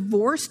gotten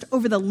divorced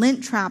over the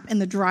lint trap in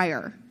the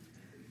dryer.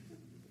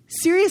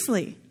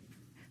 Seriously.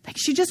 Like,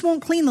 she just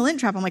won't clean the lint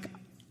trap. I'm like,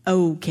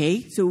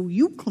 okay, so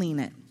you clean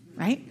it,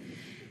 right?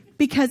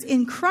 Because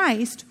in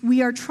Christ,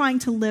 we are trying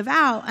to live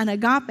out an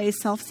agape,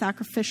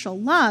 self-sacrificial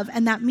love,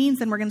 and that means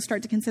then we're going to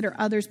start to consider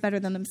others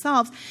better than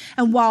themselves.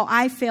 And while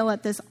I fail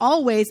at this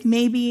always,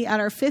 maybe at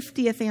our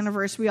 50th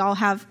anniversary, we all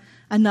have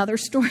another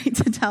story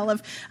to tell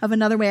of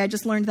another way. I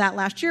just learned that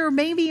last year.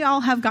 Maybe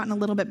I'll have gotten a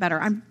little bit better.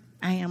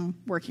 I am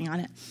working on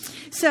it.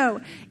 So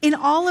in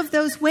all of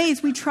those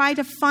ways, we try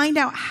to find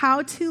out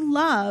how to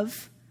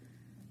love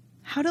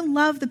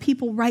the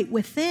people right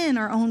within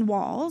our own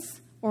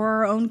walls or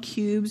our own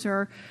cubes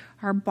or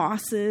our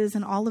bosses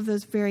and all of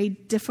those very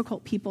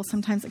difficult people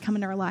sometimes that come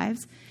into our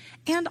lives.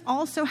 And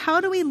also, how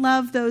do we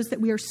love those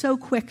that we are so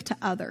quick to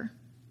other?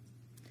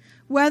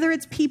 Whether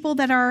it's people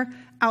that are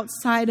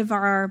outside of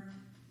our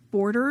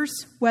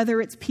borders,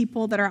 whether it's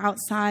people that are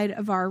outside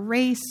of our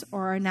race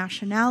or our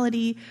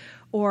nationality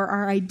or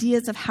our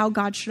ideas of how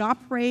God should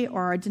operate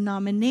or our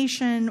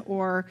denomination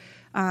or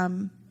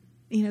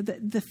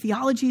the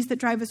theologies that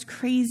drive us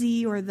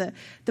crazy or the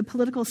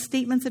political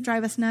statements that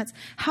drive us nuts.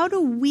 How do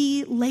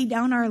we lay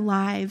down our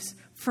lives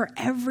for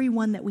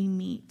everyone that we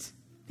meet?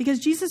 Because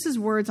Jesus'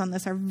 words on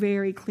this are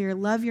very clear.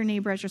 Love your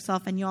neighbor as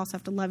yourself, and you also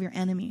have to love your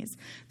enemies.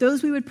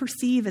 Those we would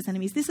perceive as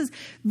enemies. This is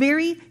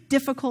very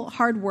difficult,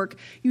 hard work.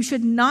 You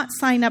should not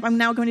sign up. I'm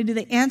now going to do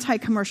the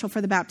anti-commercial for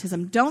the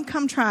baptism. Don't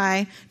come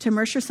try to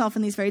immerse yourself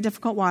in these very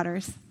difficult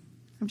waters.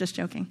 I'm just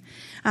joking.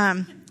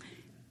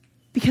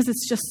 Because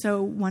it's just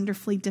so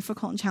wonderfully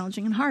difficult and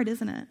challenging and hard,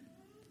 isn't it?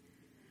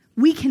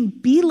 We can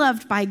be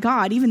loved by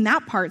God. Even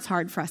that part's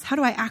hard for us. How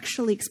do I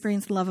actually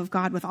experience the love of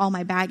God with all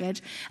my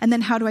baggage? And then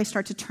how do I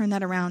start to turn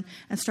that around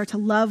and start to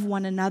love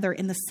one another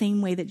in the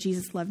same way that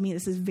Jesus loved me?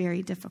 This is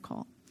very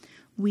difficult.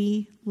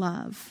 We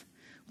love.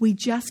 We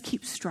just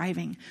keep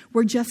striving.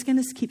 We're just going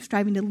to keep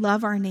striving to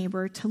love our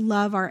neighbor, to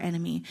love our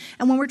enemy.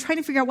 And when we're trying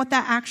to figure out what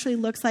that actually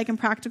looks like in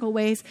practical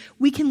ways,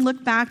 we can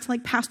look back to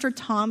like Pastor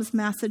Tom's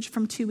message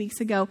from 2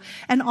 weeks ago,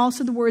 and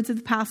also the words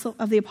of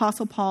the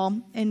Apostle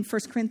Paul in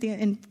 1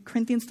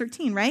 Corinthians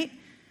 13, right?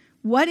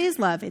 What is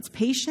love? It's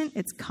patient,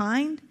 it's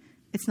kind,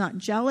 it's not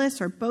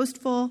jealous or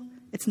boastful,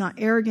 it's not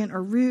arrogant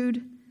or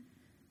rude.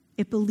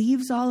 It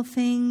believes all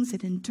things,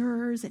 it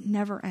endures, it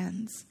never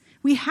ends.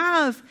 We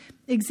have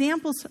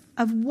examples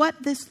of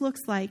what this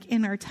looks like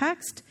in our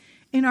text,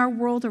 in our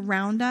world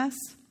around us.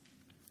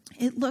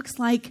 It looks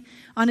like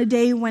on a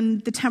day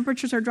when the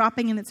temperatures are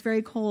dropping and it's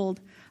very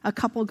cold, a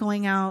couple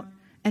going out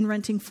and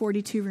renting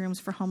 42 rooms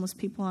for homeless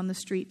people on the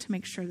street to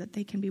make sure that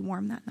they can be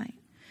warm that night.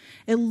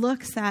 It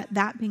looks at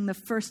that being the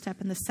first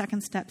step, and the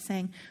second step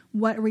saying,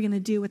 what are we going to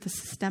do with the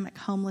systemic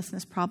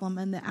homelessness problem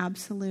and the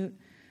absolute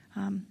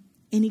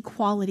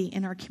inequality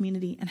in our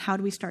community, and how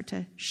do we start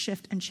to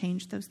shift and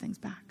change those things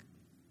back?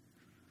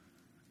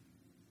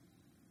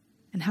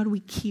 And how do we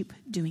keep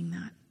doing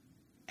that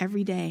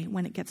every day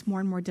when it gets more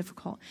and more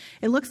difficult?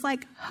 It looks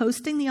like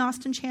hosting the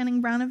Austin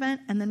Channing Brown event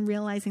and then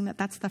realizing that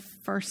that's the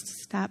first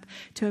step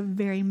to a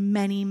very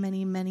many,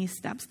 many, many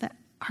steps that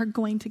are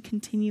going to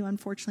continue,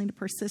 unfortunately, to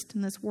persist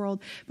in this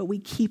world. But we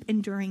keep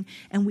enduring,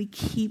 and we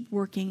keep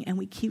working, and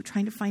we keep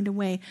trying to find a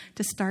way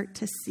to start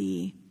to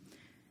see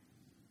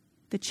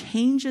the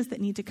changes that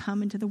need to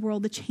come into the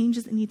world, the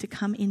changes that need to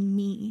come in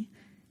me,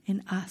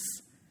 in us.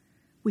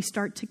 We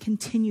start to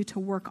continue to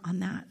work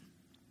on that.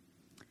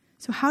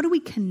 So how do we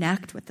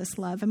connect with this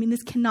love? I mean,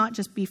 this cannot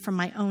just be from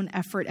my own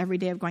effort every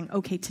day of going,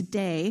 okay,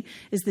 today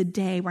is the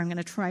day where I'm going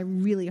to try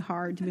really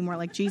hard to be more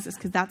like Jesus,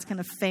 because that's going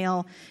to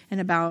fail in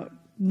about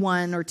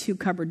 1 or 2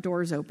 cupboard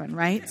doors open,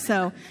 right?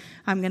 So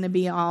I'm going to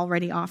be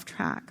already off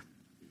track.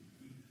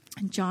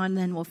 And John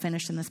then will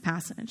finish in this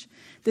passage.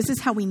 This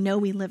is how we know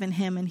we live in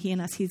him and he in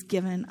us. He's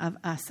given of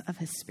us of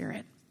his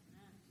Spirit.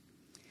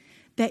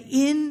 That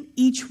in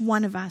each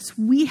one of us,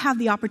 we have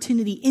the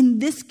opportunity in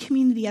this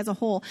community as a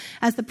whole,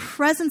 as the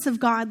presence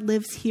of God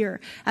lives here,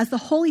 as the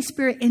Holy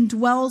Spirit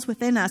indwells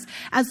within us,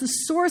 as the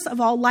source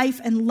of all life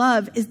and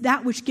love is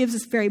that which gives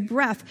us very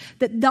breath,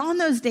 that on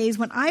those days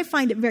when I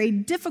find it very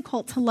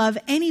difficult to love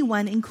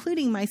anyone,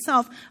 including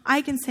myself,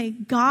 I can say,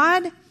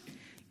 God,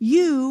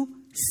 you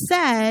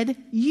said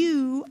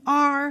you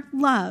are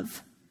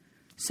love.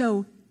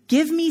 So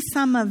give me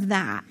some of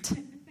that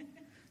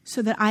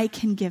so that I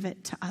can give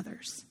it to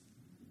others.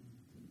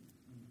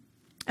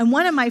 And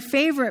one of my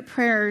favorite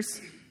prayers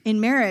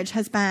in marriage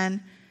has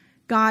been,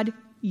 God,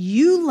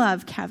 you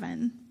love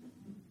Kevin.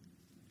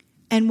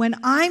 And when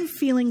I'm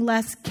feeling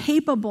less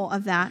capable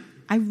of that,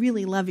 I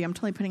really love you. I'm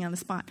totally putting you on the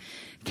spot.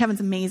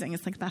 Kevin's amazing.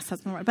 It's like the best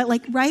husband ever. But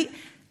like, right?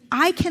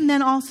 I can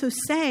then also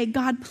say,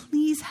 God,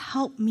 please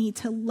help me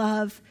to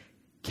love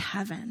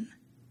Kevin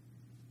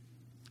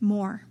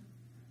more,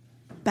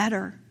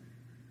 better,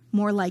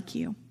 more like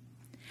you.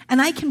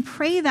 And I can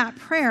pray that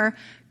prayer,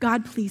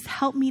 God, please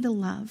help me to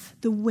love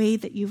the way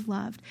that you've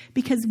loved,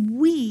 because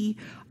we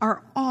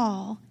are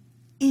all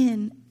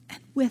in and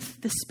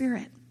with the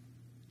Spirit.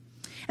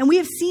 And we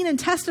have seen and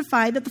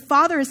testified that the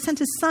Father has sent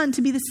his Son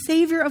to be the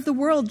Savior of the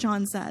world,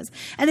 John says.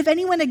 And if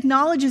anyone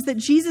acknowledges that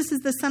Jesus is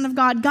the Son of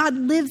God, God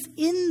lives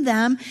in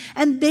them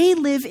and they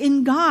live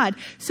in God.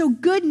 So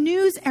good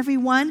news,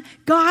 everyone.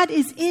 God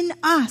is in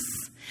us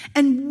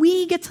and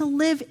we get to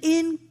live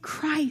in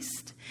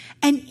Christ.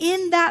 And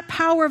in that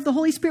power of the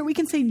Holy Spirit, we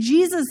can say,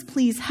 Jesus,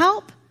 please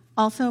help.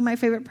 Also, my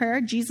favorite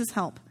prayer, Jesus,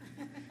 help.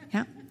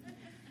 Yeah.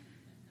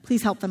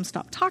 Please help them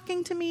stop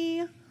talking to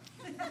me.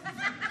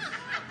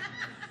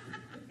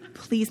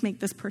 Please make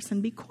this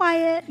person be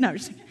quiet. No,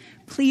 just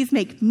please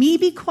make me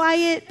be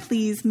quiet.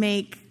 Please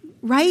make,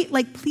 right?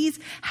 Like, please,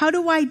 how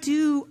do I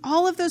do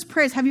all of those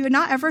prayers? Have you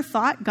not ever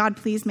thought, God,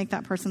 please make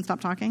that person stop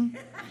talking?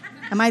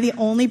 Am I the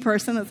only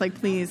person that's like,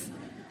 please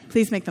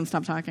make them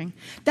stop talking?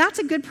 That's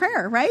a good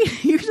prayer,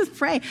 right? You just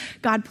pray,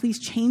 God, please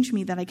change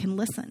me that I can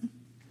listen.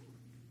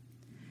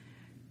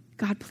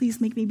 God,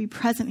 please make me be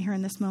present here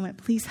in this moment.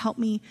 Please help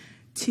me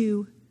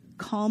to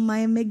calm my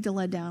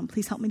amygdala down.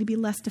 Please help me to be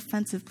less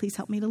defensive. Please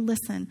help me to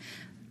listen.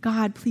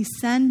 God, please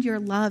send your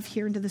love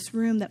here into this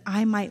room that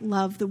I might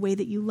love the way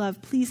that you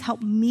love. Please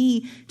help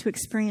me to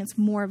experience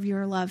more of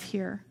your love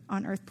here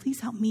on earth. Please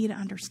help me to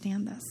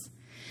understand this.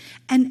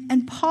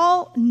 And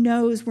Paul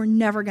knows we're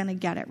never going to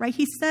get it, right?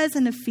 He says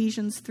in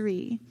Ephesians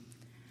 3,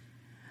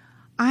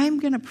 I'm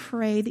going to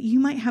pray that you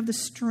might have the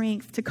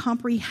strength to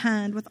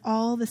comprehend with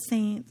all the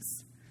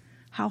saints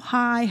how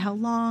high, how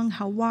long,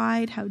 how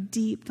wide, how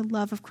deep the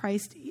love of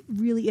Christ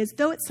really is,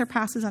 though it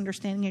surpasses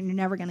understanding and you're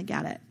never going to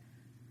get it.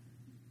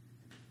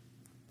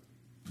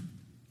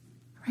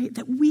 Right?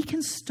 That we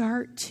can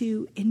start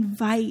to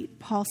invite,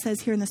 Paul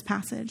says here in this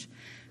passage,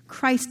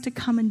 Christ to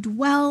come and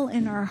dwell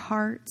in our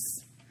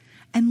hearts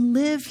and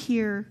live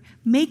here,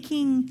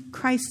 making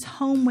Christ's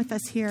home with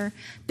us here,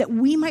 that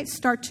we might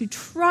start to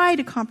try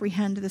to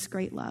comprehend this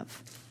great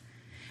love.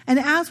 And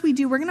as we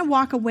do, we're going to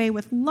walk away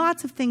with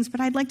lots of things, but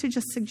I'd like to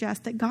just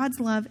suggest that God's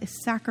love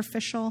is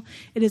sacrificial,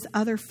 it is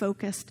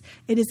other-focused,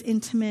 it is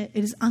intimate,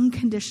 it is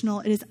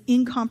unconditional, it is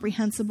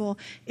incomprehensible,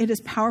 it is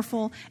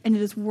powerful, and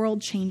it is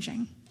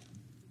world-changing.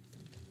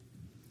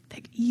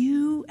 That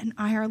you and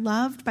I are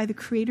loved by the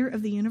creator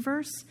of the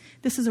universe.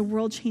 This is a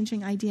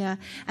world-changing idea.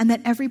 And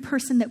that every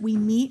person that we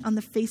meet on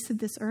the face of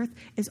this earth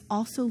is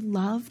also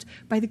loved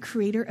by the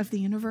creator of the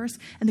universe.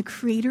 And the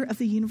creator of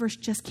the universe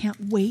just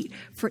can't wait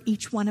for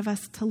each one of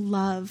us to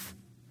love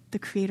the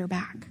creator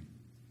back.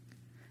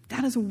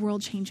 That is a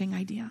world-changing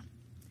idea.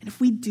 And if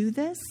we do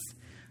this,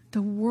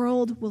 the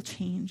world will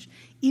change.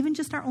 Even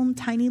just our own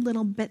tiny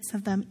little bits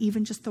of them,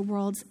 even just the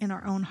worlds in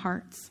our own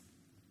hearts.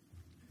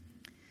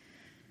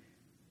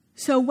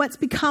 So what's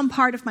become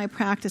part of my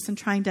practice in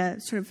trying to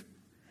sort of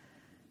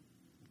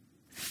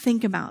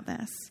think about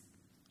this,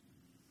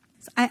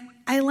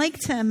 I like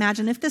to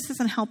imagine, if this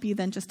doesn't help you,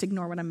 then just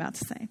ignore what I'm about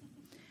to say.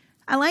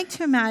 I like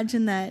to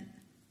imagine that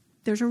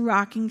there's a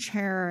rocking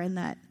chair and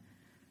that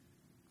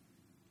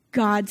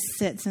God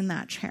sits in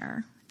that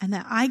chair and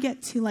that I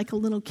get to, like a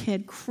little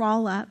kid,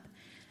 crawl up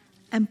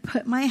and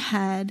put my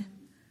head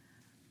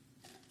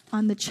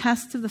on the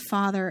chest of the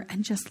Father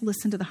and just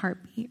listen to the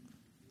heartbeat.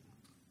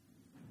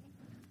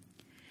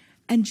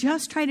 And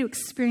just try to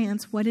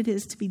experience what it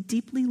is to be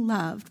deeply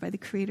loved by the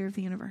creator of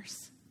the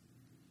universe.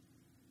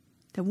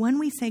 That when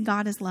we say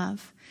God is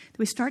love, that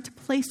we start to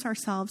place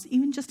ourselves,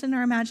 even just in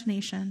our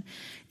imagination,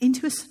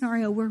 into a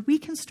scenario where we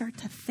can start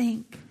to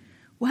think,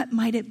 what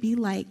might it be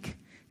like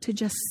to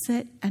just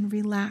sit and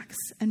relax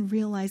and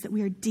realize that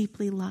we are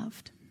deeply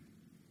loved?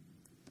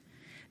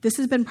 This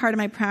has been part of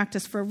my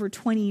practice for over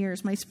 20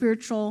 years, my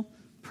spiritual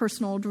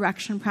personal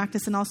direction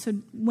practice, and also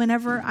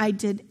whenever I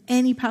did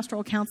any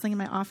pastoral counseling in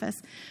my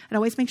office, I'd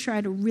always make sure I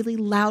had a really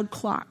loud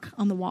clock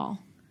on the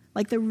wall,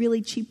 like the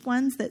really cheap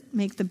ones that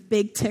make the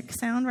big tick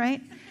sound,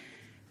 right?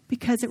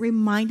 Because it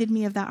reminded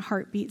me of that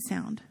heartbeat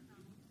sound.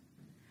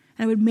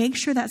 And I would make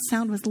sure that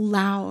sound was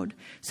loud,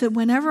 so that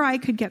whenever I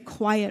could get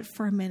quiet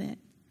for a minute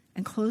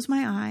and close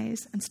my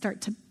eyes and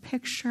start to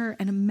picture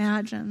and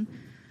imagine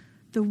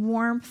the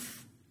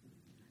warmth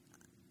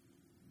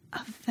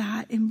of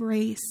that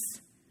embrace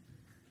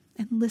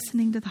and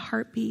listening to the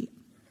heartbeat,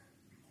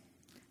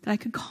 that I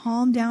could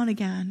calm down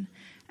again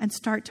and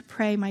start to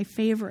pray my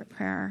favorite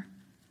prayer,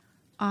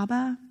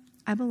 Abba,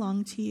 I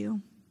belong to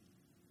you.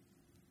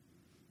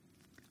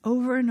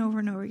 Over and over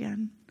and over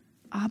again,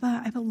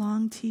 Abba, I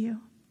belong to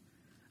you.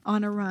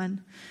 On a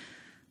run,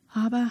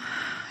 Abba,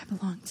 I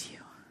belong to you.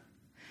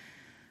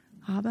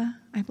 Abba,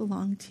 I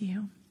belong to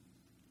you.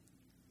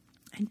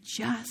 And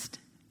just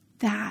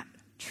that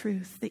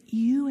truth, that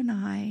you and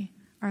I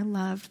are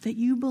loved, that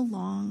you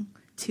belong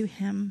to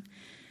him,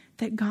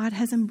 that God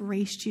has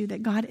embraced you,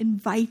 that God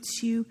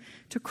invites you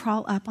to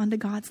crawl up onto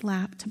God's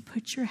lap, to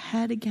put your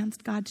head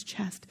against God's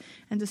chest,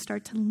 and to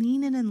start to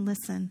lean in and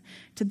listen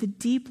to the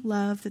deep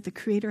love that the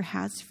Creator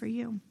has for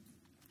you.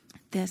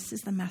 This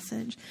is the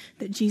message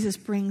that Jesus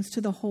brings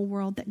to the whole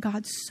world, that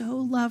God so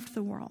loved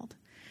the world,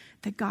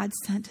 that God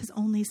sent his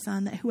only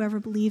Son, that whoever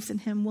believes in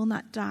him will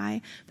not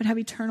die, but have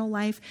eternal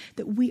life,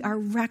 that we are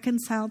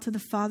reconciled to the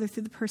Father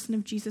through the person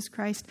of Jesus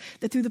Christ,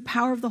 that through the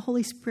power of the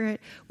Holy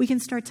Spirit, we can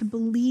start to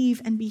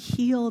believe and be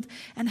healed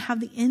and have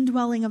the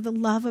indwelling of the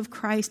love of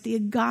Christ, the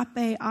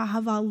agape,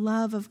 ahava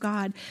love of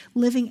God,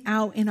 living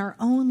out in our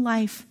own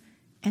life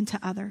and to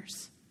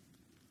others.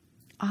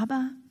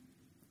 Abba,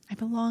 I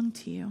belong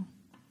to you.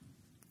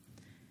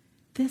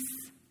 This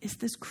is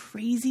this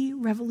crazy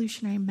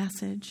revolutionary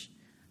message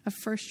of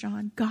 1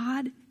 John.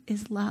 God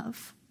is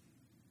love.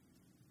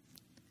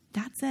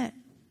 That's it.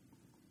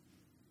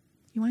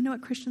 You want to know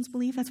what Christians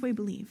believe? That's what we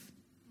believe.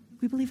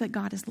 We believe that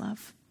God is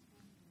love.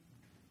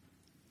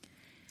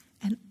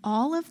 And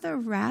all of the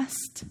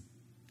rest,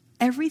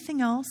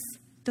 everything else,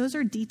 those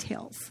are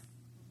details.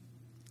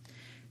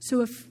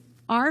 So if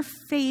our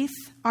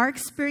faith, our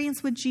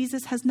experience with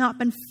Jesus has not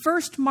been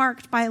first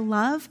marked by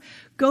love,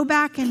 go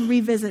back and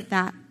revisit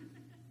that.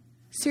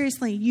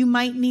 Seriously, you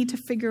might need to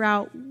figure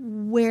out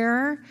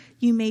where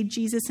you made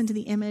Jesus into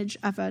the image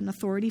of an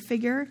authority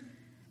figure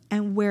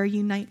and where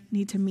you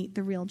need to meet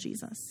the real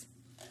Jesus.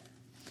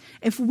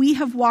 If we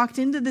have walked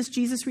into this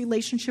Jesus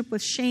relationship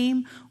with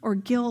shame or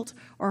guilt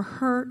or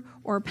hurt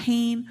or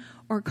pain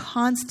or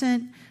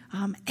constant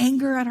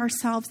anger at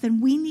ourselves, then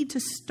we need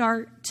to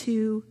start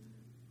to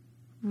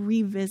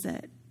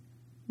revisit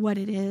what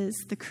it is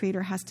the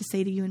Creator has to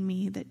say to you and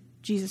me, that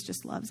Jesus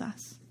just loves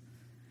us,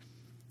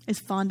 is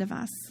fond of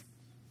us,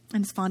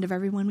 and is fond of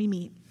everyone we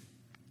meet.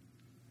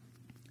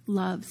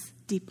 loves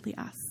deeply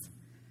us.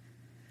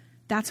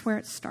 That's where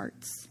it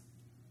starts.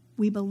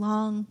 We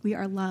belong, we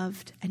are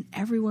loved, and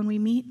everyone we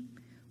meet,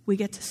 we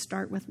get to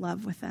start with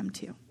love with them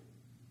too.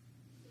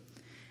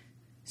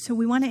 So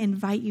we want to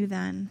invite you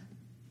then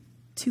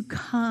to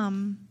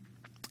come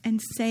and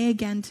say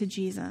again to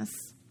Jesus,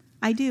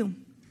 I do.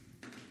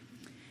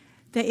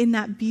 That in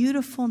that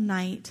beautiful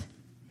night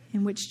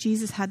in which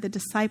Jesus had the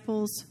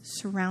disciples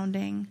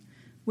surrounding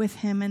with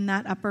him in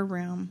that upper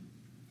room,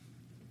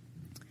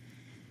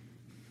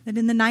 that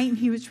in the night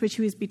in which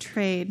he was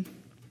betrayed,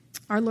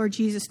 our Lord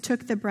Jesus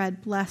took the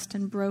bread, blessed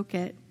and broke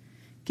it,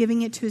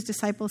 giving it to his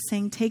disciples,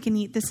 saying, take and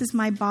eat. This is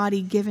my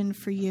body given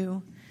for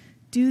you.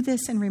 Do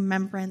this in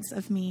remembrance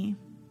of me.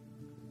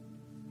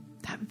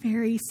 That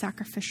very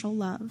sacrificial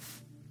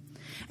love.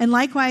 And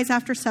likewise,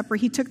 after supper,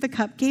 he took the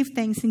cup, gave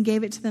thanks, and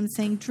gave it to them,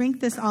 saying,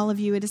 drink this, all of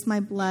you. It is my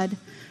blood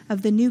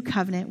of the new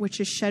covenant, which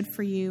is shed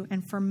for you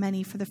and for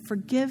many for the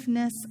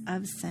forgiveness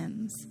of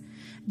sins.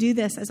 Do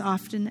this as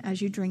often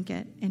as you drink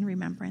it in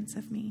remembrance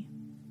of me.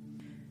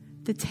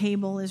 The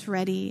table is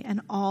ready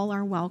and all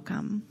are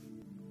welcome.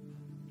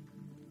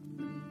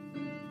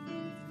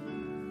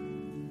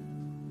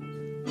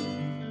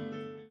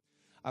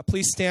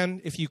 Please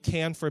stand if you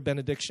can for a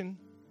benediction.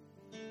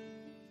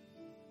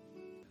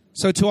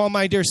 So to all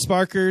my dear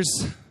Sparkers,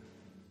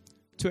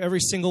 to every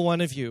single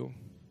one of you,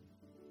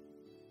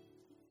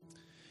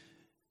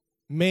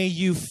 may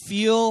you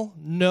feel,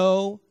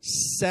 know,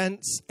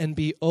 sense, and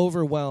be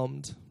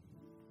overwhelmed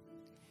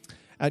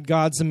at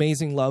God's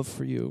amazing love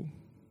for you.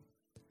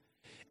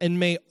 And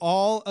may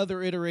all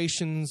other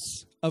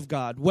iterations of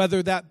God,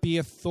 whether that be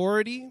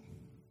authority,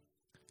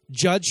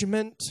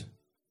 judgment,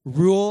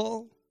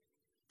 rule,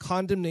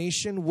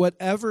 condemnation,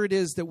 whatever it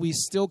is that we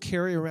still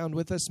carry around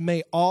with us,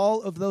 may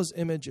all of those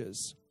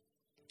images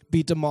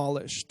be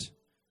demolished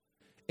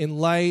in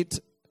light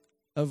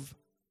of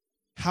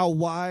how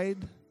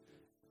wide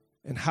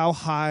and how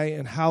high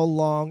and how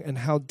long and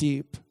how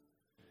deep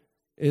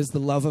is the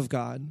love of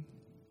God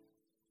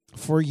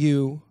for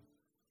you,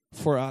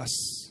 for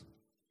us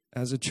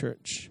as a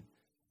church.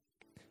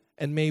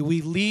 And may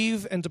we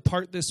leave and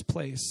depart this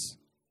place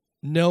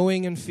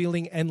knowing and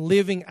feeling and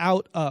living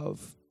out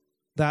of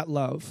that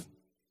love,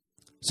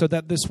 so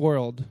that this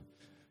world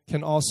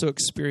can also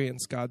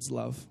experience God's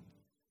love.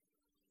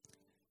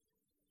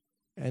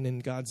 And in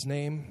God's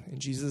name, in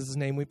Jesus'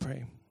 name we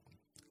pray.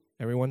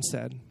 Everyone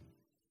said,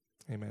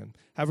 amen.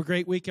 Have a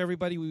great week,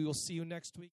 everybody. We will see you next week.